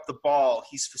bringing up the ball,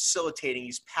 he's facilitating,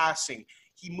 he's passing,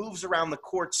 he moves around the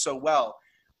court so well.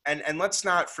 And let's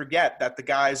not forget that the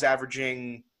guy's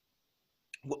averaging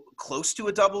close to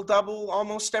a double-double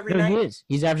almost every night. He is.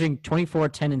 He's averaging 24,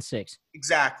 10, and 6.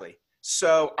 Exactly.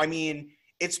 So, I mean,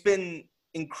 it's been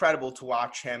incredible to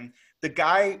watch him. The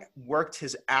guy worked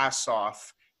his ass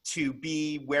off to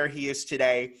be where he is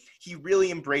today. He really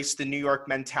embraced the New York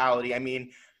mentality. I mean,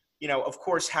 of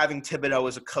course, having Thibodeau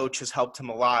as a coach has helped him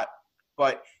a lot,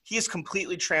 but he is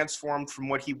completely transformed from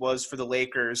what he was for the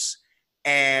Lakers.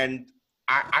 And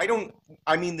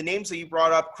the names that you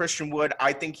brought up, Christian Wood,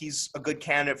 I think he's a good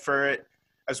candidate for it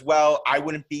as well. I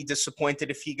wouldn't be disappointed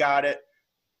if he got it.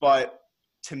 But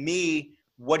to me,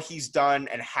 what he's done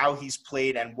and how he's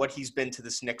played and what he's been to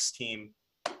this Knicks team,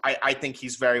 I think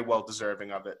he's very well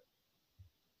deserving of it.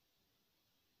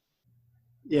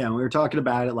 Yeah, we were talking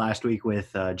about it last week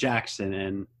with Jackson,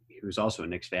 and he was also a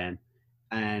Knicks fan.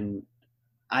 And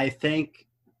I think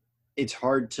it's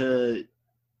hard to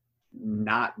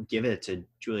not give it to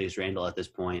Julius Randle at this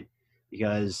point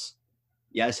because,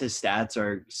 yes, his stats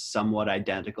are somewhat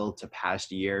identical to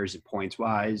past years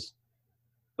points-wise,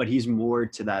 but he's more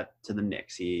to the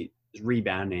Knicks. He is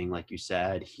rebounding, like you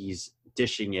said. He's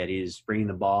dishing it. He's bringing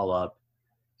the ball up.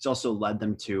 He's also led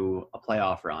them to a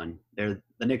playoff run. The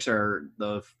Knicks are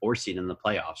the 4 seed in the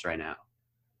playoffs right now.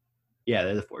 Yeah,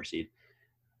 they're the 4 seed.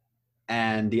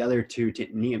 And the other two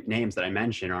names that I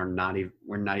mentioned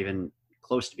were not even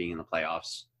close to being in the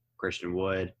playoffs, Christian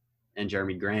Wood and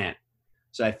Jeremy Grant.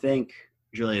 So I think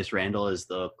Julius Randle is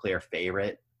the clear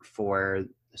favorite for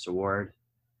this award.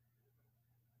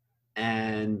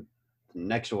 And the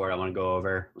next award I want to go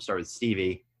over, we'll start with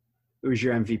Stevie. Who's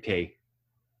your MVP?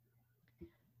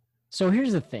 So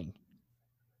here's the thing.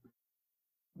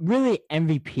 Really,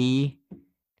 MVP,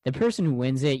 the person who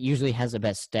wins it usually has the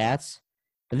best stats,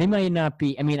 but they might not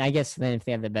be. I mean, I guess then if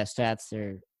they have the best stats,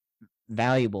 they're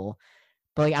valuable.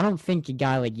 But I don't think a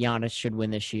guy like Giannis should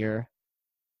win this year.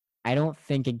 I don't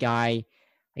think a guy,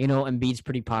 Embiid's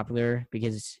pretty popular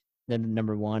because they're the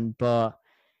number one. But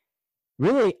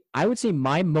really, I would say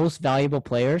my most valuable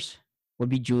players would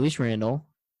be Julius Randle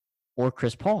or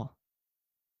Chris Paul.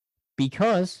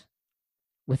 Because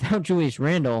without Julius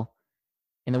Randle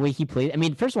and the way he played, I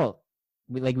mean, first of all,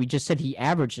 we just said, he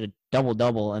averaged a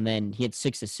double-double, and then he had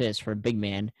 6 assists for a big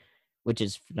man, which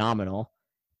is phenomenal.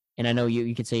 And I know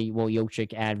you could say, well,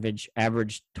 Jokic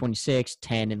averaged 26,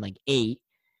 10, and 8.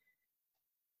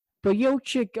 But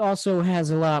Jokic also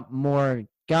has a lot more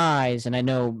guys, and I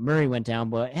know Murray went down,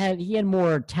 but he had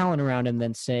more talent around him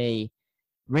than, say,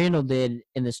 Randle did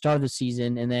in the start of the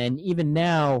season. And then even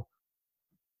now,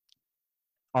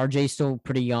 RJ's still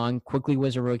pretty young. Quickly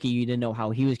was a rookie. You didn't know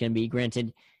how he was going to be.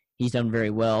 Granted, he's done very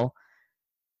well.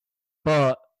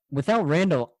 But without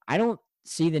Randle, I don't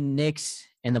see the Knicks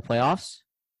in the playoffs.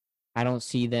 I don't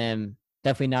see them,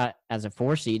 definitely not as a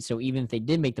 4 seed. So even if they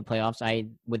did make the playoffs, I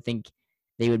would think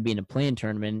they would be in a play-in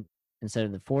tournament instead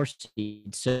of the 4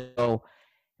 seed. So,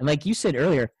 and like you said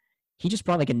earlier, he just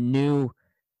brought a new,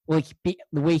 the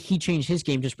way he changed his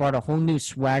game just brought a whole new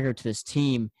swagger to this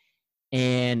team.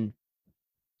 And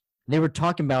they were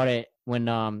talking about it when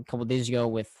a couple of days ago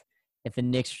with if the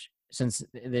Knicks, since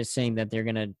they're saying that they're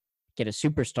going to get a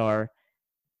superstar,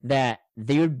 that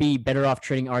they would be better off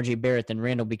trading RJ Barrett than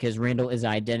Randle because Randle is the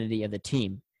identity of the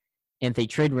team. And if they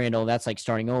trade Randle, that's like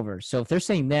starting over. So if they're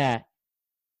saying that,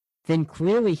 then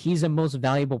clearly he's the most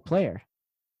valuable player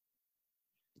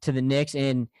to the Knicks.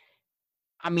 And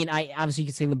I mean, I obviously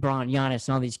could say LeBron, Giannis,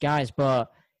 and all these guys,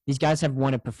 but these guys have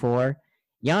won it before.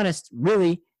 Giannis,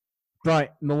 really,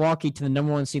 brought Milwaukee to the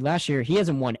number 1 seed last year. He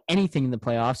hasn't won anything in the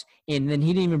playoffs, and then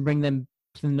he didn't even bring them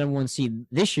to the number 1 seed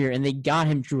this year, and they got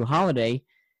him Drew Holiday.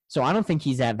 So I don't think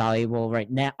he's that valuable right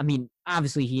now. I mean,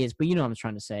 obviously he is, but you know what I'm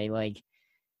trying to say. Like,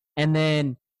 and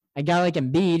then a guy like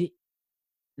Embiid,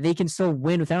 they can still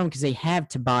win without him because they have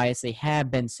Tobias, they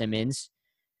have Ben Simmons,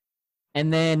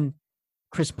 and then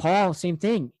Chris Paul, same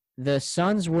thing. The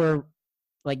Suns were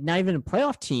like not even a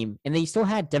playoff team, and they still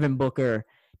had Devin Booker,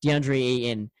 DeAndre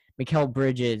Ayton, Mikal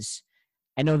Bridges.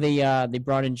 I know they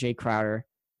brought in Jay Crowder,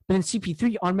 but then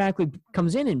CP3 automatically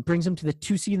comes in and brings them to the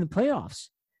 2 seed in the playoffs.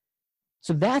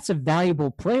 So that's a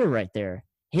valuable player right there.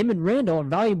 Him and Randall are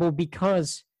valuable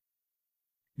because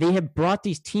they have brought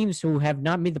these teams who have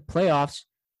not made the playoffs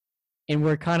and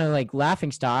were kind of like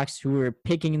laughing stocks who were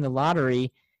picking in the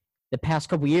lottery the past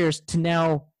couple years to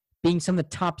now being some of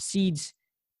the top seeds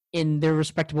in their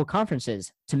respectable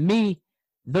conferences. To me,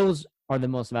 those are the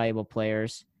most valuable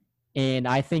players. And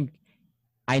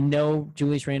I know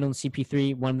Julius Randle and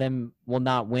CP3, one of them will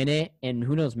not win it. And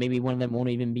who knows, maybe one of them won't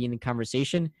even be in the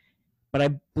conversation. But I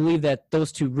believe that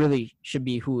those two really should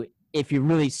be who, if you're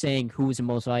really saying who is the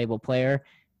most valuable player,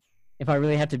 if I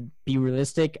really have to be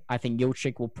realistic, I think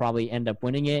Jokic will probably end up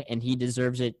winning it, and he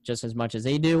deserves it just as much as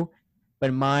they do. But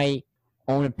in my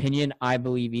own opinion, I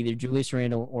believe either Julius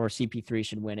Randle or CP3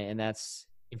 should win it. And that's,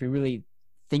 if you really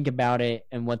think about it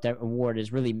and what that award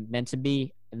is really meant to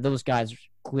be, those guys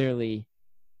clearly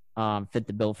fit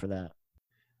the bill for that.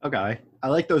 Okay. I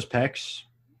like those picks,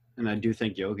 and I do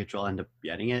think Jokic will end up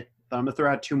getting it. But I'm going to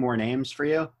throw out 2 more names for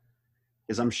you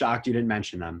because I'm shocked you didn't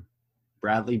mention them.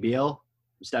 Bradley Beal,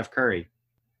 Steph Curry.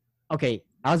 Okay,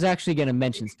 I was actually going to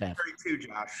mention Steph. Curry too,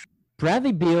 Josh.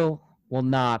 Bradley Beal will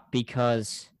not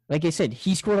because, like I said,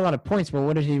 he scored a lot of points, but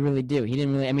what did he really do? He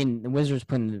didn't really – I mean, the Wizards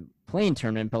put in the playing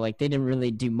tournament, but, like, they didn't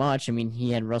really do much. I mean,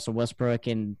 he had Russell Westbrook,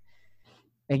 and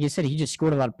like I said, he just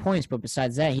scored a lot of points, but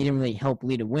besides that, he didn't really help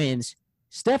lead the wins.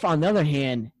 Steph, on the other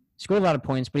hand, scored a lot of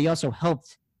points, but he also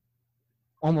helped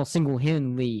almost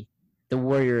single-handedly the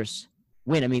Warriors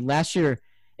win. I mean, last year –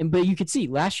 but you could see,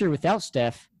 last year without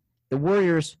Steph, the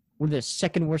Warriors were the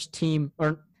second worst team,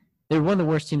 or they were one of the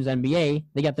worst teams in the NBA.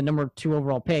 They got the number 2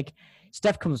 overall pick.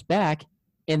 Steph comes back,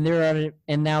 and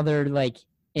now they're like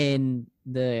in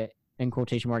the, in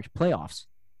quotation marks, playoffs.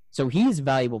 So he's a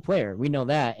valuable player. We know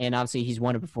that, and obviously he's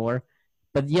won it before.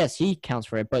 But yes, he counts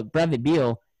for it. But Bradley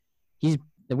Beal, the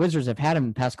Wizards have had him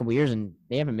the past couple years, and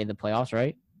they haven't made the playoffs,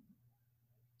 right?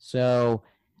 So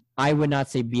I would not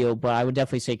say Beal, but I would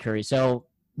definitely say Curry. So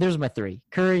there's my 3.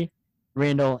 Curry,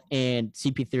 Randall, and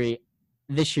CP3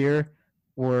 this year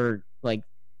were like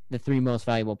the 3 most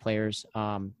valuable players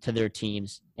to their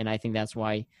teams. And I think that's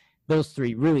why those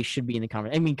 3 really should be in the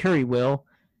conversation. I mean, Curry will,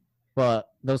 but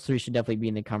those 3 should definitely be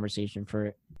in the conversation for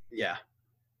it. Yeah.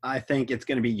 I think it's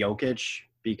going to be Jokic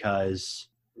because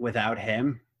without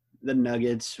him, the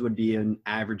Nuggets would be an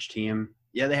average team.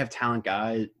 Yeah, they have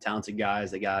talented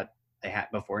guys. They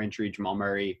had before injury Jamal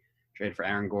Murray, traded for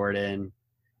Aaron Gordon,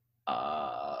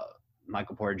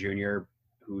 Michael Porter Jr.,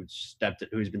 who's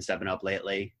been stepping up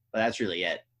lately. But that's really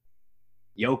it.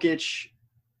 Jokic,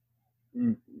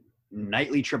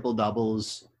 nightly triple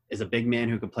doubles, is a big man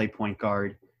who could play point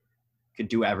guard, could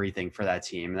do everything for that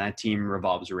team, and that team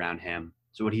revolves around him.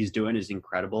 So what he's doing is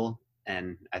incredible,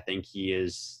 and I think he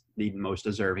is the most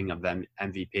deserving of them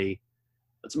MVP.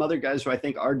 But some other guys who I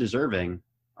think are deserving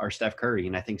are Steph Curry,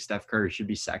 and I think Steph Curry should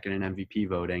be second in MVP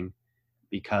voting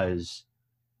because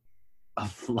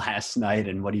of last night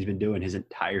and what he's been doing his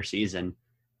entire season.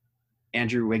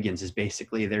 Andrew Wiggins is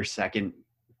basically their second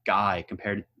guy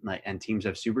compared to, and teams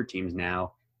have super teams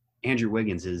now. Andrew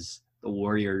Wiggins is the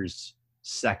Warriors'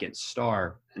 second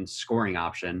star and scoring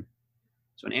option.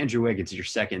 So when Andrew Wiggins is your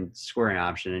second scoring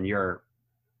option and you're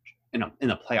in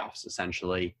the playoffs,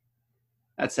 essentially,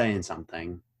 that's saying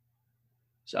something.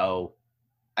 So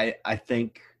I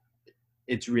think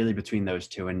it's really between those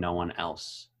 2 and no one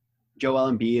else.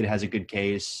 Joel Embiid has a good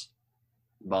case,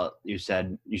 but you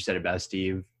said it best,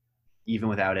 Steve. Even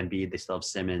without Embiid, they still have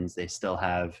Simmons. They still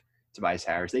have Tobias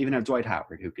Harris. They even have Dwight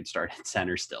Howard, who could start at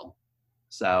center still.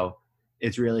 So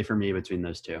it's really for me between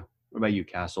those 2. What about you,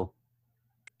 Castle?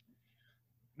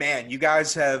 Man, you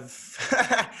guys have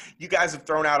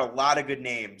thrown out a lot of good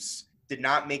names. Did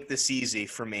not make this easy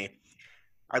for me.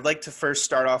 I'd like to first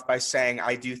start off by saying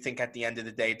I do think at the end of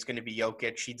the day it's going to be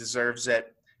Jokic. He deserves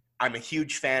it. I'm a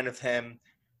huge fan of him.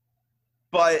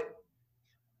 But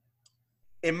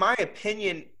in my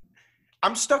opinion,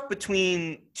 I'm stuck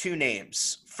between 2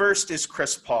 names. First is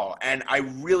Chris Paul, and I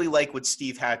really like what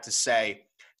Steve had to say.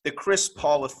 The Chris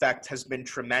Paul effect has been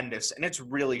tremendous, and it's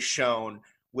really shown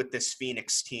with this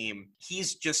Phoenix team.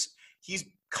 He's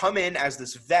come in as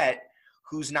this vet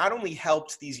who's not only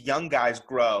helped these young guys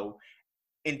grow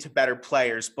into better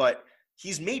players, but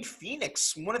he's made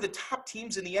Phoenix one of the top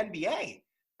teams in the NBA.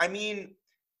 I mean,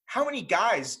 how many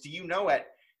guys do you know at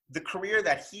the career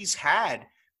that he's had,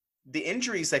 the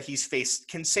injuries that he's faced,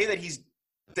 can say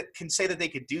that they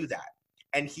could do that?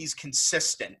 And he's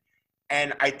consistent.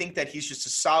 And I think that he's just a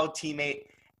solid teammate.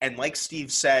 And like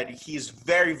Steve said, he is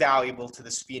very valuable to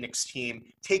this Phoenix team.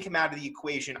 Take him out of the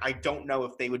equation, I don't know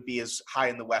if they would be as high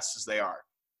in the West as they are.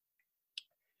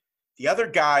 The other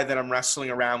guy that I'm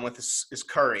wrestling around with is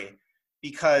Curry,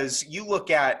 because you look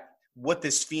at what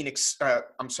this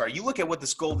you look at what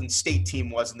this Golden State team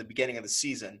was in the beginning of the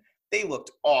season. They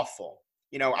looked awful.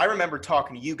 You know, I remember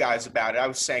talking to you guys about it. I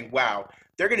was saying, wow,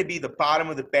 they're going to be the bottom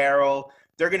of the barrel.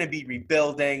 They're going to be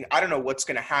rebuilding. I don't know what's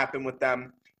going to happen with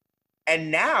them.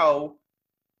 And now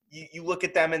you look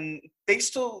at them and they're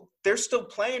still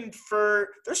fighting for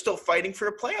a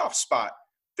playoff spot.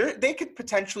 They could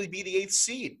potentially be the 8th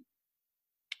seed.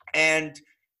 And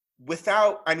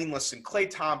listen, Klay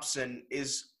Thompson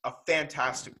is a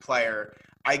fantastic player.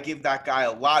 I give that guy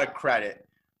a lot of credit.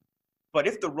 But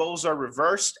if the roles are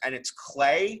reversed and it's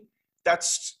Klay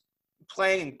that's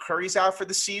playing and Curry's out for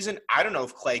the season, I don't know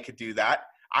if Klay could do that.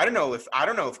 I don't know if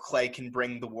Klay can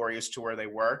bring the Warriors to where they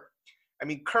were. I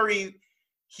mean, Curry,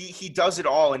 he does it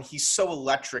all, and he's so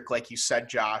electric, like you said,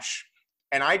 Josh.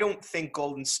 And I don't think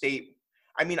Golden State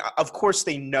 – I mean, of course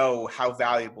they know how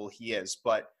valuable he is,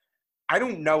 but I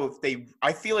don't know if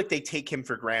I feel like they take him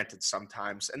for granted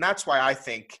sometimes. And that's why I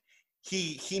think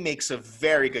he makes a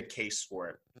very good case for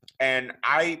it. And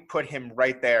I put him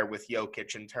right there with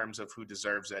Jokic in terms of who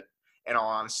deserves it, in all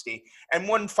honesty. And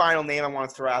one final name I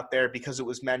want to throw out there because it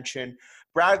was mentioned,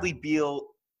 Bradley Beal.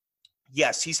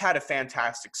 Yes, he's had a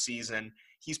fantastic season.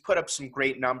 He's put up some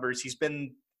great numbers. He's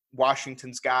been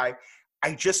Washington's guy.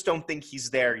 I just don't think he's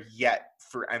there yet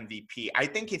for MVP. I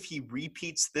think if he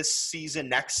repeats this season,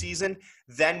 next season,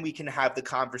 then we can have the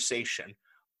conversation.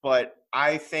 But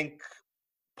I think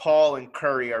Paul and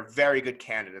Curry are very good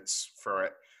candidates for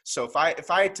it. So if I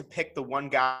had to pick the one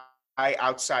guy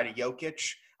outside of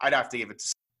Jokic, I'd have to give it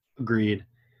to. Agreed.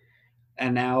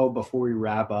 And now, before we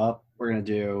wrap up, we're going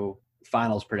to do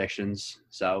finals predictions.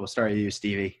 So we'll start with you,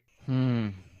 Stevie.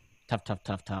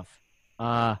 Tough.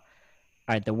 All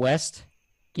right, the West.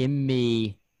 Give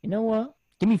me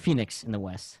Phoenix in the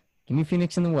West. Give me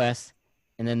Phoenix in the West.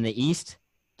 And then the East,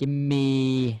 give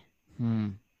me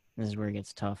this is where it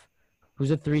gets tough.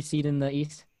 Who's a 3 seed in the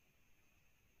East?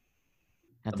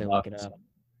 Have to look it up.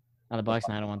 Oh, the Bucks?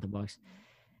 No, I don't want the Bucks.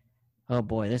 Oh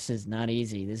boy, this is not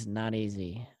easy.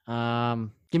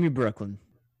 Give me Brooklyn.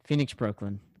 Phoenix,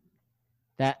 Brooklyn.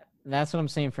 That's what I'm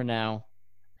saying for now.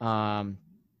 If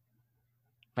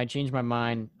I change my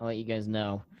mind, I'll let you guys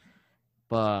know.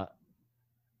 But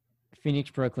Phoenix,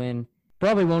 Brooklyn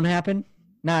probably won't happen.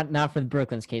 Not for the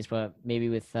Brooklyn's case, but maybe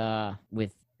with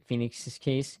Phoenix's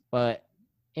case. But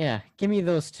yeah, give me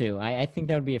those two. I think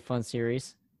that would be a fun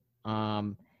series.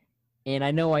 And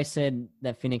I know I said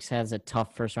that Phoenix has a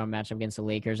tough first round matchup against the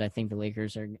Lakers. I think the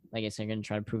Lakers are, like I said, going to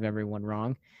try to prove everyone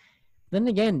wrong. Then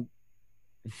again,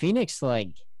 Phoenix,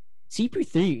 like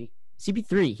CP3,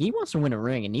 he wants to win a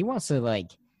ring, and he wants to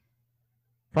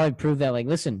probably prove that,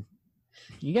 listen,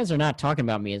 you guys are not talking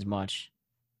about me as much.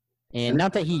 And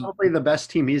not that he probably the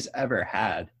best team he's ever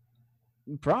had.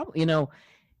 Probably,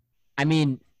 I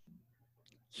mean,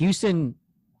 Houston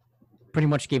pretty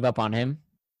much gave up on him.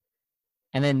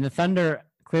 And then the Thunder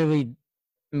clearly,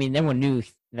 I mean, everyone knew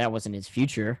that wasn't his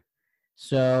future.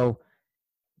 So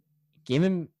give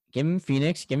him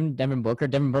Phoenix, give him Devin Booker.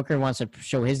 Devin Booker wants to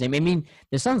show his name. I mean,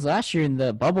 the Suns last year in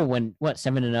the bubble went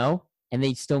 7-0, and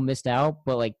they still missed out.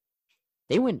 But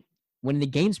they went when the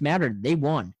games mattered, they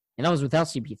won, and that was without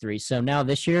CP3. So now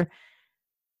this year,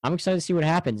 I'm excited to see what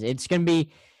happens. It's going to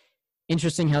be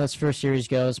interesting how this first series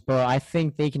goes, but I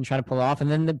think they can try to pull off. And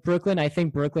then I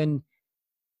think Brooklyn.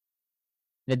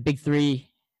 The big three,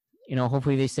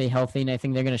 hopefully they stay healthy, and I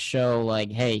think they're going to show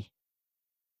hey,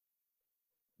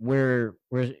 we're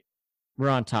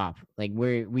on top.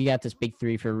 We got this big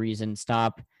three for a reason.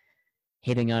 Stop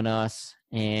hitting on us,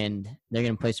 and they're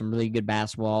going to play some really good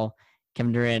basketball.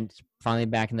 Kevin Durant finally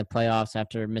back in the playoffs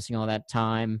after missing all that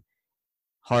time.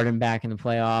 Harden back in the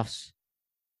playoffs,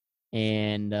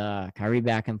 and Kyrie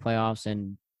back in the playoffs,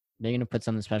 and they're going to put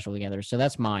something special together. So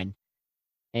that's mine.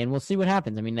 And we'll see what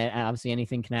happens. I mean, obviously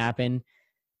anything can happen,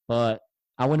 but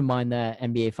I wouldn't mind the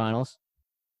NBA Finals.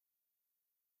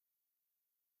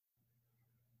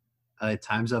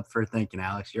 Time's up for thinking,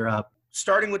 Alex. You're up.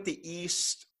 Starting with the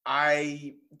East,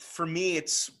 for me,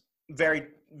 it's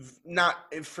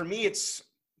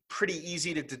pretty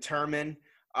easy to determine.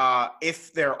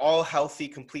 If they're all healthy,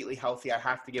 completely healthy, I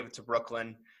have to give it to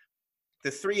Brooklyn.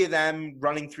 The three of them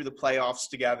running through the playoffs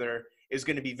together is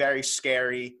going to be very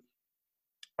scary.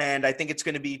 And I think it's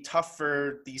going to be tough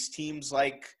for these teams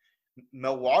like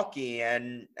Milwaukee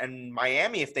and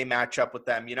Miami if they match up with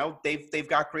them. You know, they've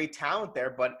got great talent there,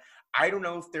 but I don't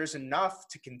know if there's enough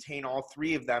to contain all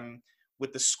three of them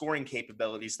with the scoring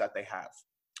capabilities that they have.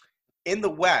 In the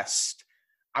West,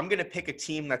 I'm going to pick a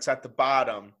team that's at the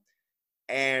bottom,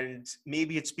 and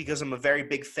maybe it's because I'm a very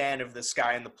big fan of this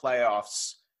guy in the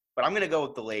playoffs, but I'm going to go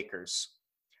with the Lakers.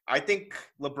 I think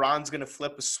LeBron's going to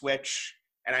flip a switch,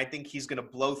 and I think he's going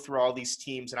to blow through all these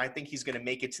teams, and I think he's going to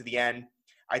make it to the end.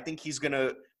 I think he's going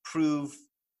to prove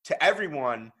to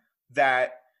everyone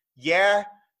that, yeah,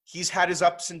 he's had his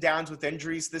ups and downs with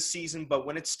injuries this season, but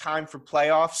when it's time for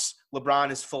playoffs, LeBron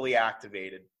is fully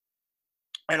activated.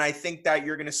 And I think that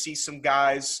you're going to see some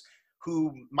guys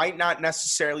who might not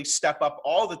necessarily step up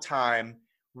all the time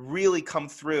really come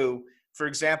through. For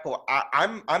example,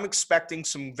 I'm expecting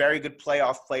some very good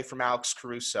playoff play from Alex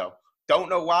Caruso. Don't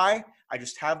know why. I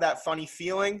just have that funny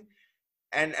feeling.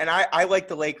 And I like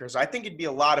the Lakers. I think it'd be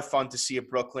a lot of fun to see a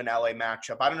Brooklyn-LA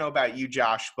matchup. I don't know about you,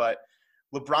 Josh, but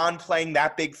LeBron playing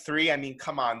that big three, I mean,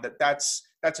 come on. That's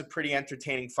a pretty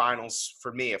entertaining finals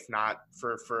for me, if not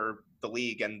for the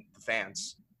league and the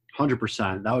fans.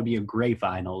 100%. That would be a great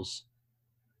finals.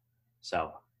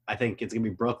 So I think it's going to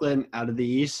be Brooklyn out of the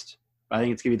East, but I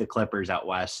think it's going to be the Clippers out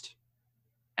West.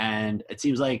 And it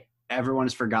seems like everyone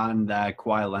has forgotten that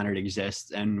Kawhi Leonard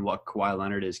exists and what Kawhi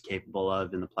Leonard is capable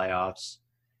of in the playoffs.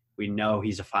 We know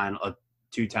he's a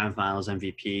two-time finals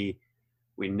MVP.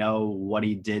 We know what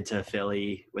he did to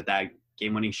Philly with that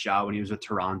game-winning shot when he was with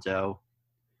Toronto.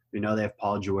 We know they have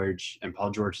Paul George, and Paul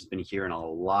George has been hearing a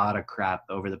lot of crap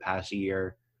over the past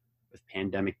year with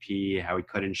Pandemic P, how he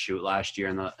couldn't shoot last year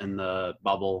in the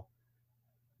bubble.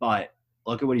 But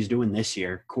look at what he's doing this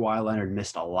year. Kawhi Leonard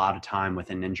missed a lot of time with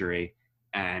an injury,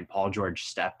 and Paul George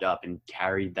stepped up and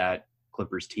carried that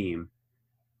Clippers team.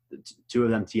 The two of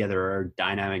them together are a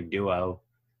dynamic duo.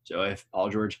 So if Paul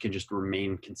George can just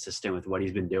remain consistent with what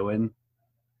he's been doing,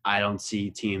 I don't see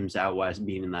teams out West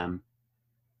beating them.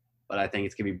 But I think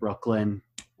it's going to be Brooklyn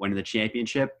winning the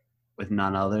championship with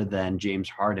none other than James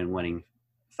Harden winning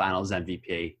Finals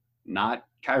MVP. Not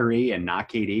Kyrie and not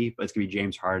KD, but it's going to be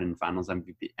James Harden Finals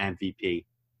MVP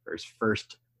for his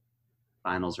first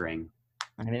Finals ring.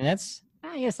 I mean,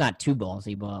 I guess not too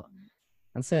ballsy, but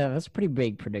that's a pretty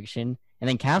big prediction. And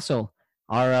then Castle,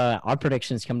 our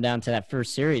predictions come down to that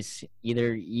first series.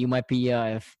 Either you might be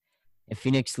if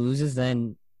Phoenix loses,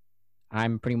 then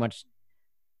I'm pretty much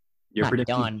You're not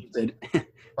predicting done.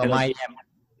 But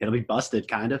it'll be busted,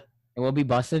 kind of. It will be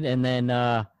busted, and then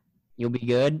you'll be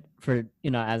good for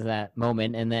as that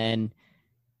moment. And then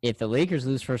if the Lakers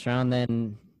lose first round,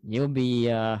 then you'll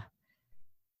be. I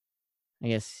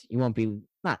guess you won't be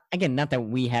not that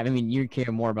we have. I mean, you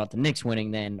care more about the Knicks winning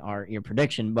than your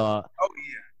prediction, but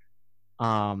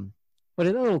but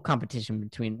a little competition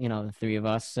between the three of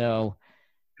us. So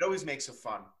it always makes it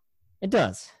fun. It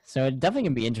does. So it definitely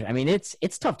can be interesting. I mean,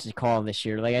 it's tough to call this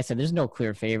year. Like I said, there's no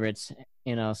clear favorites.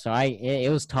 So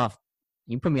it was tough.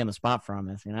 You put me on the spot for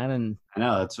this, and I didn't. I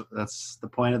know that's the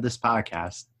point of this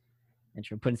podcast. And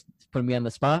you're putting me on the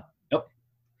spot. Yep.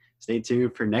 Stay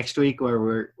tuned for next week,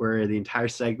 where the entire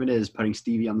segment is putting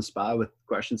Stevie on the spot with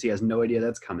questions he has no idea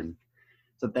that's coming.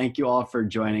 So thank you all for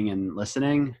joining and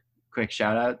listening. Quick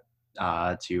shout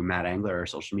out to Matt Angler, our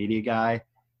social media guy.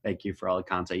 Thank you for all the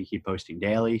content you keep posting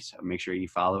daily. So make sure you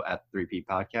follow at 3P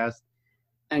Podcast.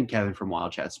 And Kevin from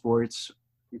Wild Chat Sports,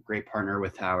 great partner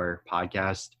with our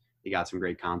podcast. They got some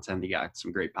great content. They got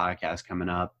some great podcasts coming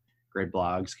up, great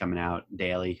blogs coming out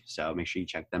daily. So make sure you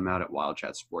check them out at Wild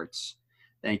Chat Sports.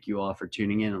 Thank you all for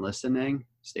tuning in and listening.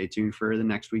 Stay tuned for the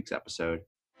next week's episode.